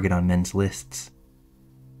a target on men's lists.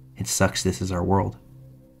 It sucks this is our world.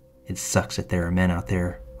 It sucks that there are men out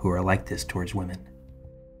there who are like this towards women.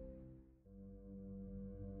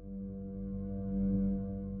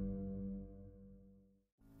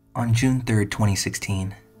 On June 3rd,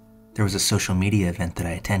 2016, there was a social media event that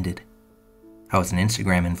I attended. I was an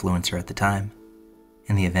Instagram influencer at the time,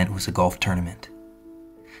 and the event was a golf tournament.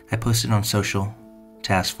 I posted on social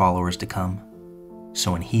to ask followers to come,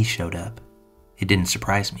 so when he showed up, it didn't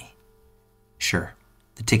surprise me. Sure,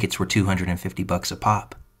 the tickets were $250 a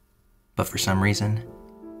pop, but for some reason,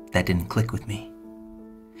 that didn't click with me.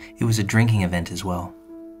 It was a drinking event as well,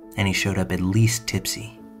 and he showed up at least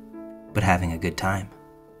tipsy, but having a good time.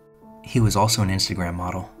 He was also an Instagram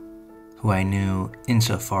model, who I knew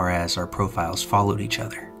insofar as our profiles followed each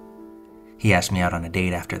other. He asked me out on a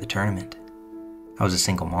date after the tournament. I was a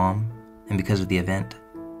single mom, and because of the event,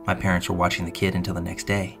 my parents were watching the kid until the next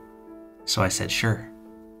day, so I said sure.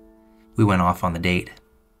 We went off on the date,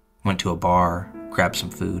 went to a bar, grabbed some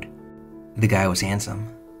food. The guy was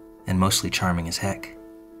handsome, and mostly charming as heck.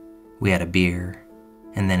 We had a beer,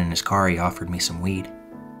 and then in his car he offered me some weed.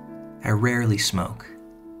 I rarely smoke,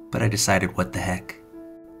 but I decided what the heck.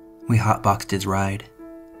 We hotboxed his ride,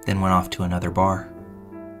 then went off to another bar.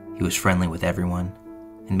 He was friendly with everyone,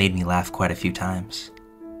 and made me laugh quite a few times.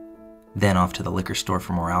 Then off to the liquor store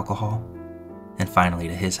for more alcohol, and finally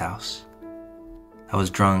to his house. I was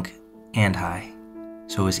drunk and high,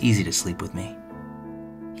 so it was easy to sleep with me.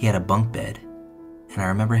 He had a bunk bed, and I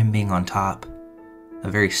remember him being on top,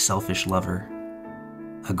 a very selfish lover,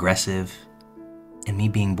 aggressive, and me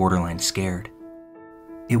being borderline scared.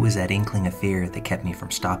 It was that inkling of fear that kept me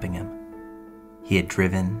from stopping him. He had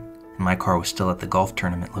driven, and my car was still at the golf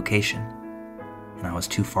tournament location, and I was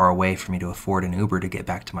too far away for me to afford an Uber to get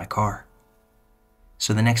back to my car.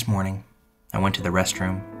 So the next morning, I went to the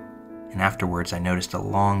restroom, and afterwards I noticed a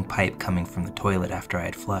long pipe coming from the toilet after I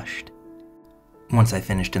had flushed. Once I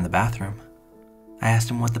finished in the bathroom, I asked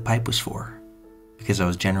him what the pipe was for, because I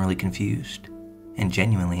was generally confused and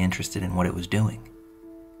genuinely interested in what it was doing.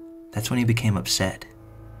 That's when he became upset,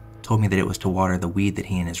 told me that it was to water the weed that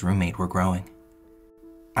he and his roommate were growing.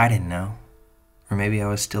 I didn't know, or maybe I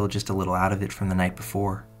was still just a little out of it from the night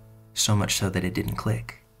before, so much so that it didn't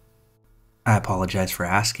click. I apologized for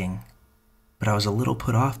asking, but I was a little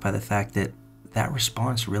put off by the fact that that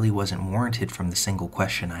response really wasn't warranted from the single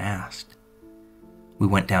question I asked. We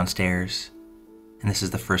went downstairs, and this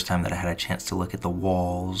is the first time that I had a chance to look at the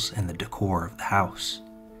walls and the decor of the house.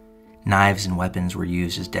 Knives and weapons were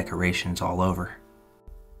used as decorations all over.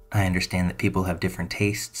 I understand that people have different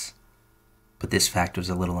tastes, but this fact was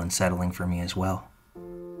a little unsettling for me as well.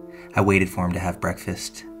 I waited for him to have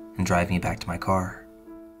breakfast and drive me back to my car,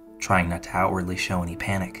 trying not to outwardly show any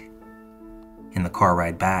panic. In the car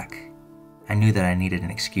ride back, I knew that I needed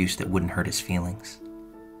an excuse that wouldn't hurt his feelings.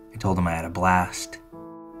 I told him I had a blast,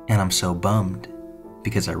 and I'm so bummed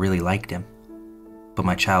because I really liked him. But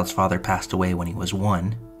my child's father passed away when he was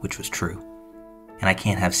 1, which was true, and I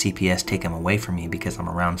can't have CPS take him away from me because I'm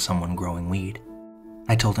around someone growing weed.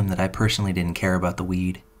 I told him that I personally didn't care about the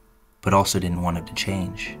weed, but also didn't want it to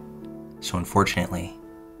change. So unfortunately,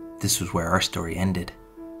 this was where our story ended.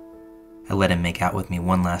 I let him make out with me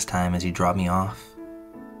one last time as he dropped me off,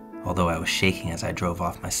 although I was shaking as I drove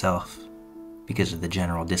off myself because of the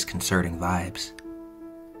general disconcerting vibes.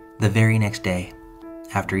 The very next day,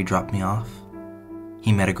 after he dropped me off,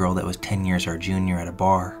 he met a girl that was 10 years our junior at a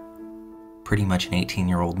bar, pretty much an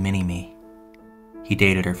 18-year-old mini-me. He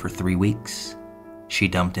dated her for 3 weeks, she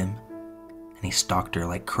dumped him, and he stalked her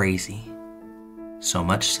like crazy. So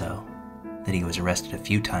much so that he was arrested a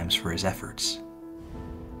few times for his efforts.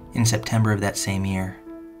 In September of that same year,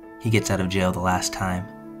 he gets out of jail the last time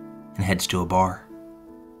and heads to a bar.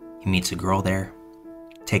 He meets a girl there,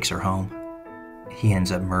 takes her home. He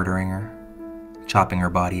ends up murdering her, chopping her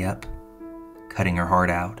body up, cutting her heart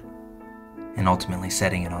out, and ultimately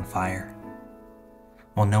setting it on fire.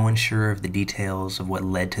 While no one's sure of the details of what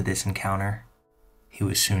led to this encounter, he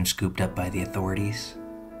was soon scooped up by the authorities,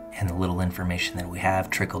 and the little information that we have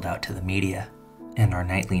trickled out to the media, and our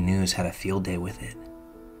nightly news had a field day with it.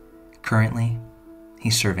 Currently,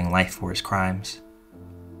 he's serving life for his crimes.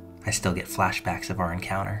 I still get flashbacks of our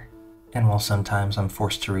encounter, and while sometimes I'm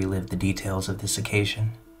forced to relive the details of this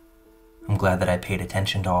occasion, I'm glad that I paid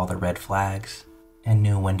attention to all the red flags and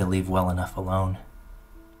knew when to leave well enough alone.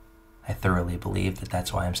 I thoroughly believe that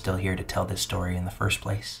that's why I'm still here to tell this story in the first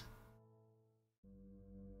place.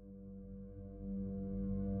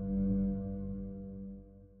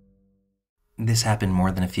 This happened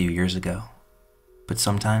more than a few years ago, but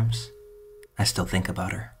sometimes I still think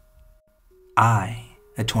about her. I,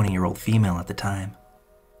 a 20-year-old female at the time,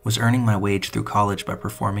 was earning my wage through college by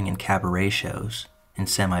performing in cabaret shows in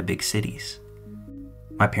semi-big cities.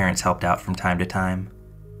 My parents helped out from time to time,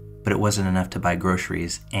 but it wasn't enough to buy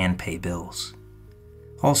groceries and pay bills.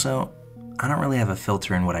 Also, I don't really have a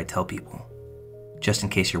filter in what I tell people, just in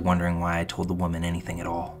case you're wondering why I told the woman anything at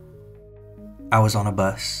all. I was on a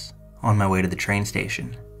bus, on my way to the train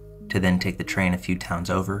station, to then take the train a few towns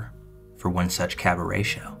over for one such cabaret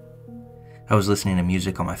show. I was listening to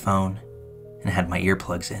music on my phone and had my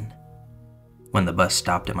earplugs in. When the bus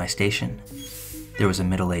stopped at my station, there was a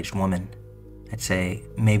middle-aged woman, I'd say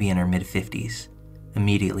maybe in her mid-50s,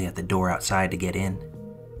 immediately at the door outside to get in,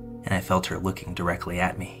 and I felt her looking directly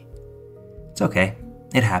at me. It's okay,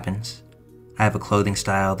 it happens. I have a clothing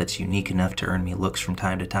style that's unique enough to earn me looks from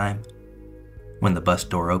time to time. When the bus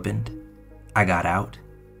door opened, I got out,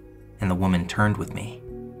 and the woman turned with me,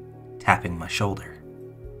 tapping my shoulder.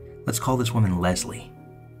 Let's call this woman Leslie,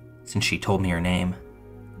 since she told me her name,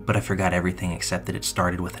 but I forgot everything except that it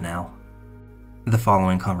started with an L. The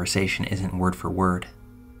following conversation isn't word for word,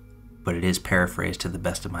 but it is paraphrased to the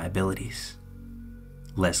best of my abilities.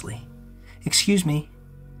 Leslie: "Excuse me."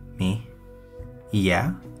 Me: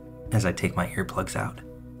 "Yeah?" as I take my earplugs out.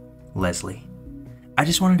 Leslie: "I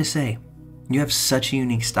just wanted to say, you have such a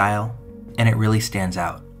unique style, and it really stands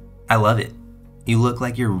out. I love it. You look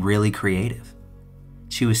like you're really creative."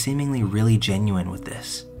 She was seemingly really genuine with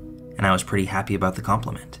this, and I was pretty happy about the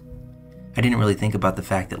compliment. I didn't really think about the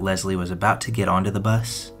fact that Leslie was about to get onto the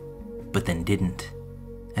bus, but then didn't,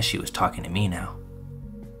 as she was talking to me now.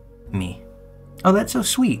 Me: "Oh, that's so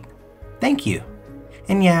sweet. Thank you.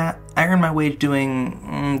 And yeah, I earn my wage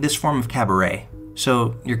doing this form of cabaret,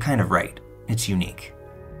 so you're kind of right. It's unique."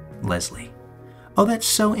 Leslie: "Oh, that's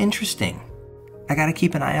so interesting. I gotta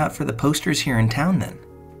keep an eye out for the posters here in town then."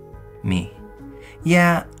 Me: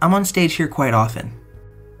 "Yeah, I'm on stage here quite often.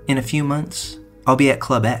 In a few months, I'll be at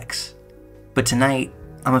Club X, but tonight,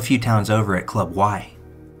 I'm a few towns over at Club Y."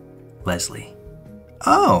 Leslie: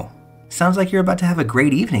 "Oh, sounds like you're about to have a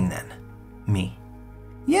great evening then." Me: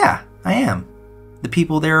 "Yeah, I am. The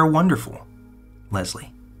people there are wonderful."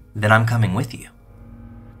 Leslie: "Then I'm coming with you."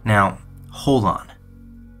 Now, hold on.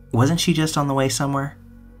 Wasn't she just on the way somewhere?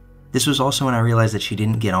 This was also when I realized that she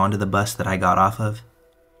didn't get onto the bus that I got off of,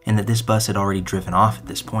 and that this bus had already driven off at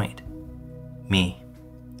this point. Me: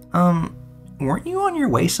 "Weren't you on your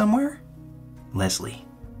way somewhere?" Leslie: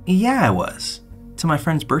 "Yeah, I was. To my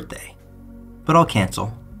friend's birthday. But I'll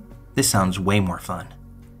cancel. This sounds way more fun."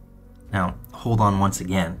 Now, hold on once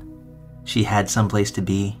again. she had someplace to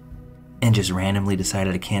be and just randomly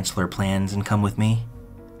decided to cancel her plans and come with me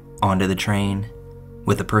onto the train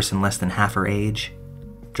with a person less than half her age,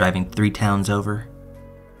 driving 3 towns over,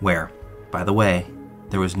 where, by the way,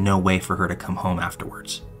 there was no way for her to come home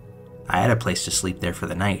afterwards. I had a place to sleep there for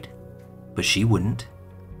the night, but she wouldn't.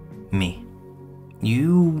 Me.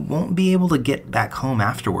 You won't be able to get back home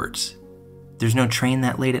afterwards. There's no train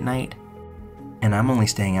that late at night, and I'm only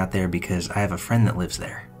staying out there because I have a friend that lives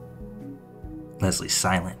there. Leslie's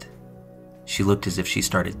silent. She looked as if she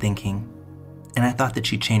started thinking, and I thought that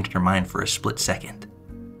she changed her mind for a split second.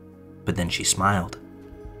 But then she smiled.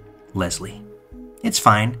 Leslie. It's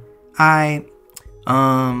fine. I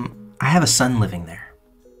have a son living there.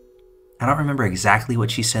 I don't remember exactly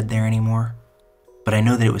what she said there anymore, but I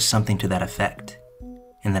know that it was something to that effect,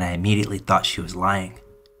 and that I immediately thought she was lying.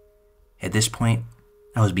 At this point,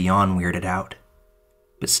 I was beyond weirded out,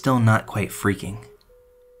 but still not quite freaking.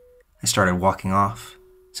 I started walking off,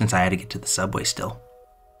 since I had to get to the subway still.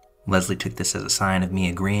 Leslie took this as a sign of me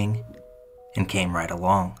agreeing, and came right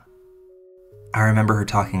along. I remember her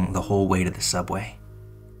talking the whole way to the subway,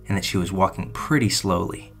 and that she was walking pretty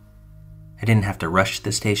slowly. I didn't have to rush to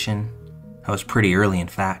the station. I was pretty early, in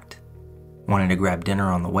fact, wanting to grab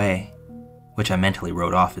dinner on the way, which I mentally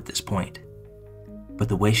wrote off at this point. But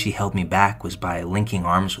the way she held me back was by linking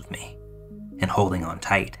arms with me and holding on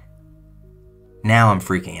tight. Now I'm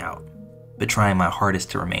freaking out, but trying my hardest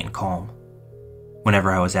to remain calm.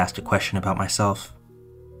 Whenever I was asked a question about myself,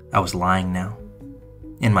 I was lying now.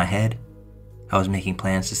 In my head, I was making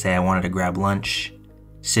plans to say I wanted to grab lunch,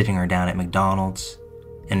 sitting her down at McDonald's,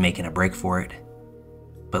 and making a break for it.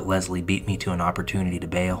 But Leslie beat me to an opportunity to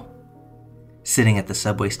bail. Sitting at the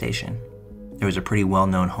subway station, there was a pretty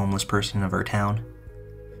well-known homeless person of our town.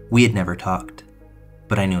 We had never talked,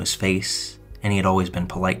 but I knew his face, and he had always been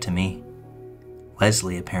polite to me.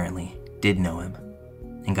 Leslie apparently did know him,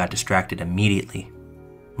 and got distracted immediately,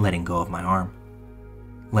 letting go of my arm.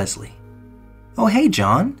 Leslie. Oh, hey,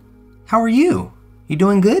 John. How are you? You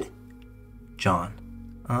doing good? John.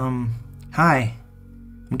 Hi.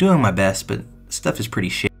 I'm doing my best, but stuff is pretty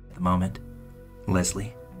shit at the moment.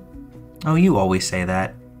 Leslie. Oh, you always say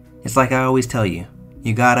that. It's like I always tell you.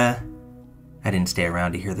 You gotta... I didn't stay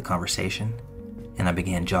around to hear the conversation, and I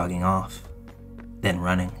began jogging off, then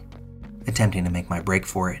running, attempting to make my break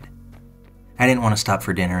for it. I didn't want to stop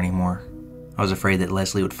for dinner anymore. I was afraid that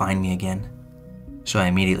Leslie would find me again, so I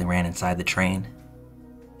immediately ran inside the train.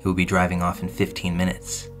 It would be driving off in 15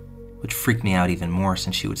 minutes, which freaked me out even more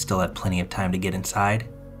since she would still have plenty of time to get inside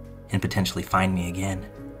and potentially find me again.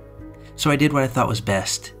 So I did what I thought was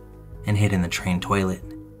best and hid in the train toilet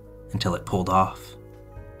until it pulled off.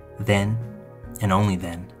 Then, and only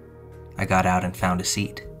then, I got out and found a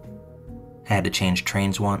seat. I had to change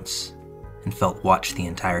trains once and felt watched the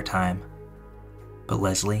entire time. But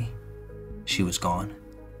Leslie, she was gone.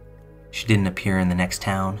 She didn't appear in the next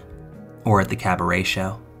town or at the cabaret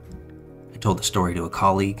show. I told the story to a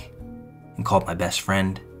colleague and called my best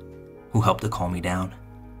friend, who helped to calm me down.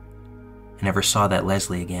 I never saw that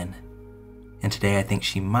Leslie again, and today I think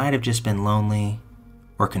she might have just been lonely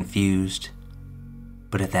or confused,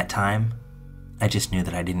 but at that time, I just knew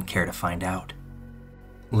that I didn't care to find out.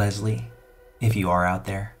 Leslie, if you are out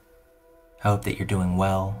there, I hope that you're doing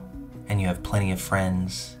well and you have plenty of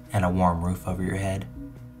friends and a warm roof over your head.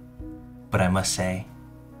 But I must say,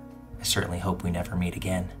 I certainly hope we never meet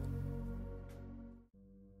again.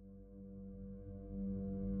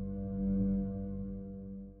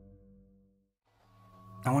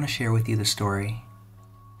 I want to share with you the story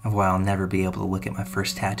of why I'll never be able to look at my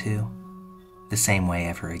first tattoo the same way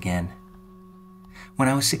ever again. When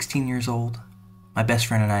I was 16 years old, my best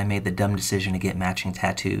friend and I made the dumb decision to get matching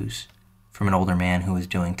tattoos from an older man who was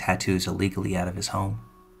doing tattoos illegally out of his home.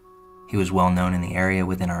 He was well known in the area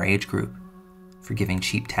within our age group for giving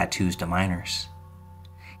cheap tattoos to minors.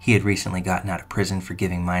 He had recently gotten out of prison for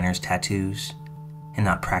giving minors tattoos and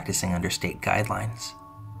not practicing under state guidelines.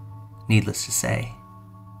 Needless to say,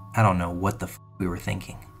 I don't know what the f*** we were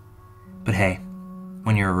thinking. But hey,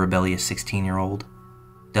 when you're a rebellious 16-year-old,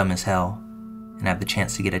 dumb as hell, and have the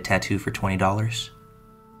chance to get a tattoo for $20,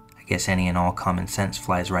 I guess any and all common sense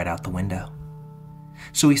flies right out the window.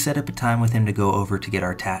 So we set up a time with him to go over to get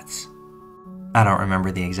our tats. I don't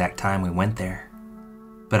remember the exact time we went there,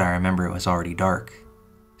 but I remember it was already dark,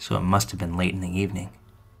 so it must have been late in the evening.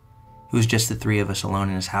 It was just the 3 of us alone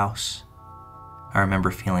in his house. I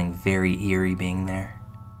remember feeling very eerie being there.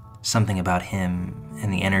 Something about him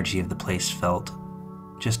and the energy of the place felt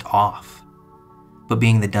just off. But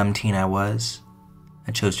being the dumb teen I was,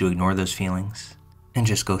 I chose to ignore those feelings and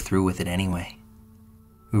just go through with it anyway.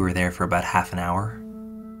 We were there for about half an hour,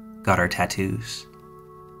 got our tattoos,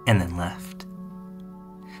 and then left.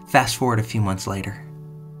 Fast forward a few months later,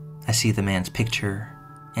 I see the man's picture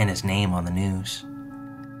and his name on the news.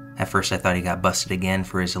 At first I thought he got busted again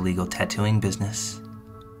for his illegal tattooing business.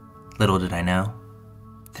 Little did I know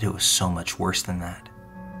that it was so much worse than that.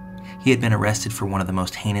 He had been arrested for one of the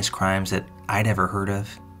most heinous crimes that I'd ever heard of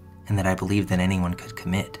and that I believed that anyone could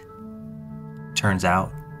commit. Turns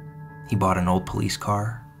out, he bought an old police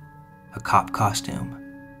car, a cop costume,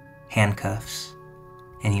 handcuffs,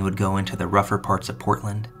 and he would go into the rougher parts of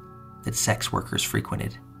Portland that sex workers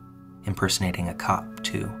frequented, impersonating a cop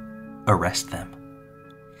to arrest them.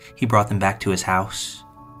 He brought them back to his house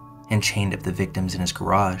and chained up the victims in his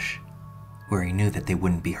garage, where he knew that they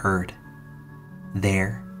wouldn't be heard.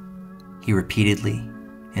 There, he repeatedly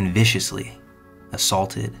and viciously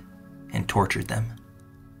assaulted and tortured them.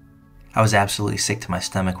 I was absolutely sick to my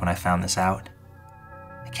stomach when I found this out.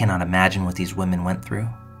 I cannot imagine what these women went through,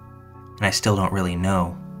 and I still don't really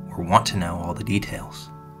know or want to know all the details.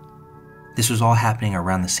 This was all happening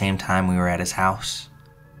around the same time we were at his house,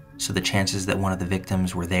 so the chances that one of the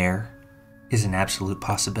victims were there is an absolute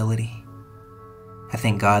possibility. I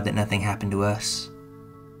thank God that nothing happened to us,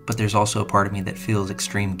 but there's also a part of me that feels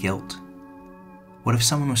extreme guilt. What if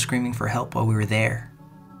someone was screaming for help while we were there,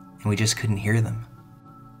 and we just couldn't hear them?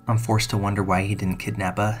 I'm forced to wonder why he didn't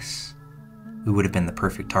kidnap us. We would have been the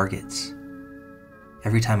perfect targets.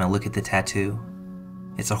 Every time I look at the tattoo,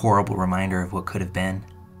 it's a horrible reminder of what could have been,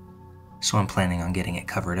 so I'm planning on getting it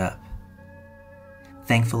covered up.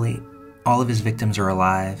 Thankfully, all of his victims are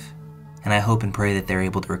alive, and I hope and pray that they're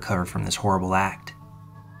able to recover from this horrible act.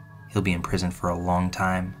 He'll be in prison for a long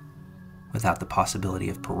time, without the possibility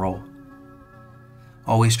of parole.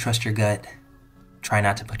 Always trust your gut. Try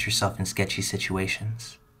not to put yourself in sketchy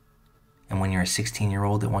situations. And when you're a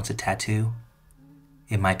 16-year-old that wants a tattoo,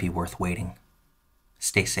 it might be worth waiting.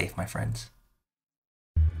 Stay safe, my friends.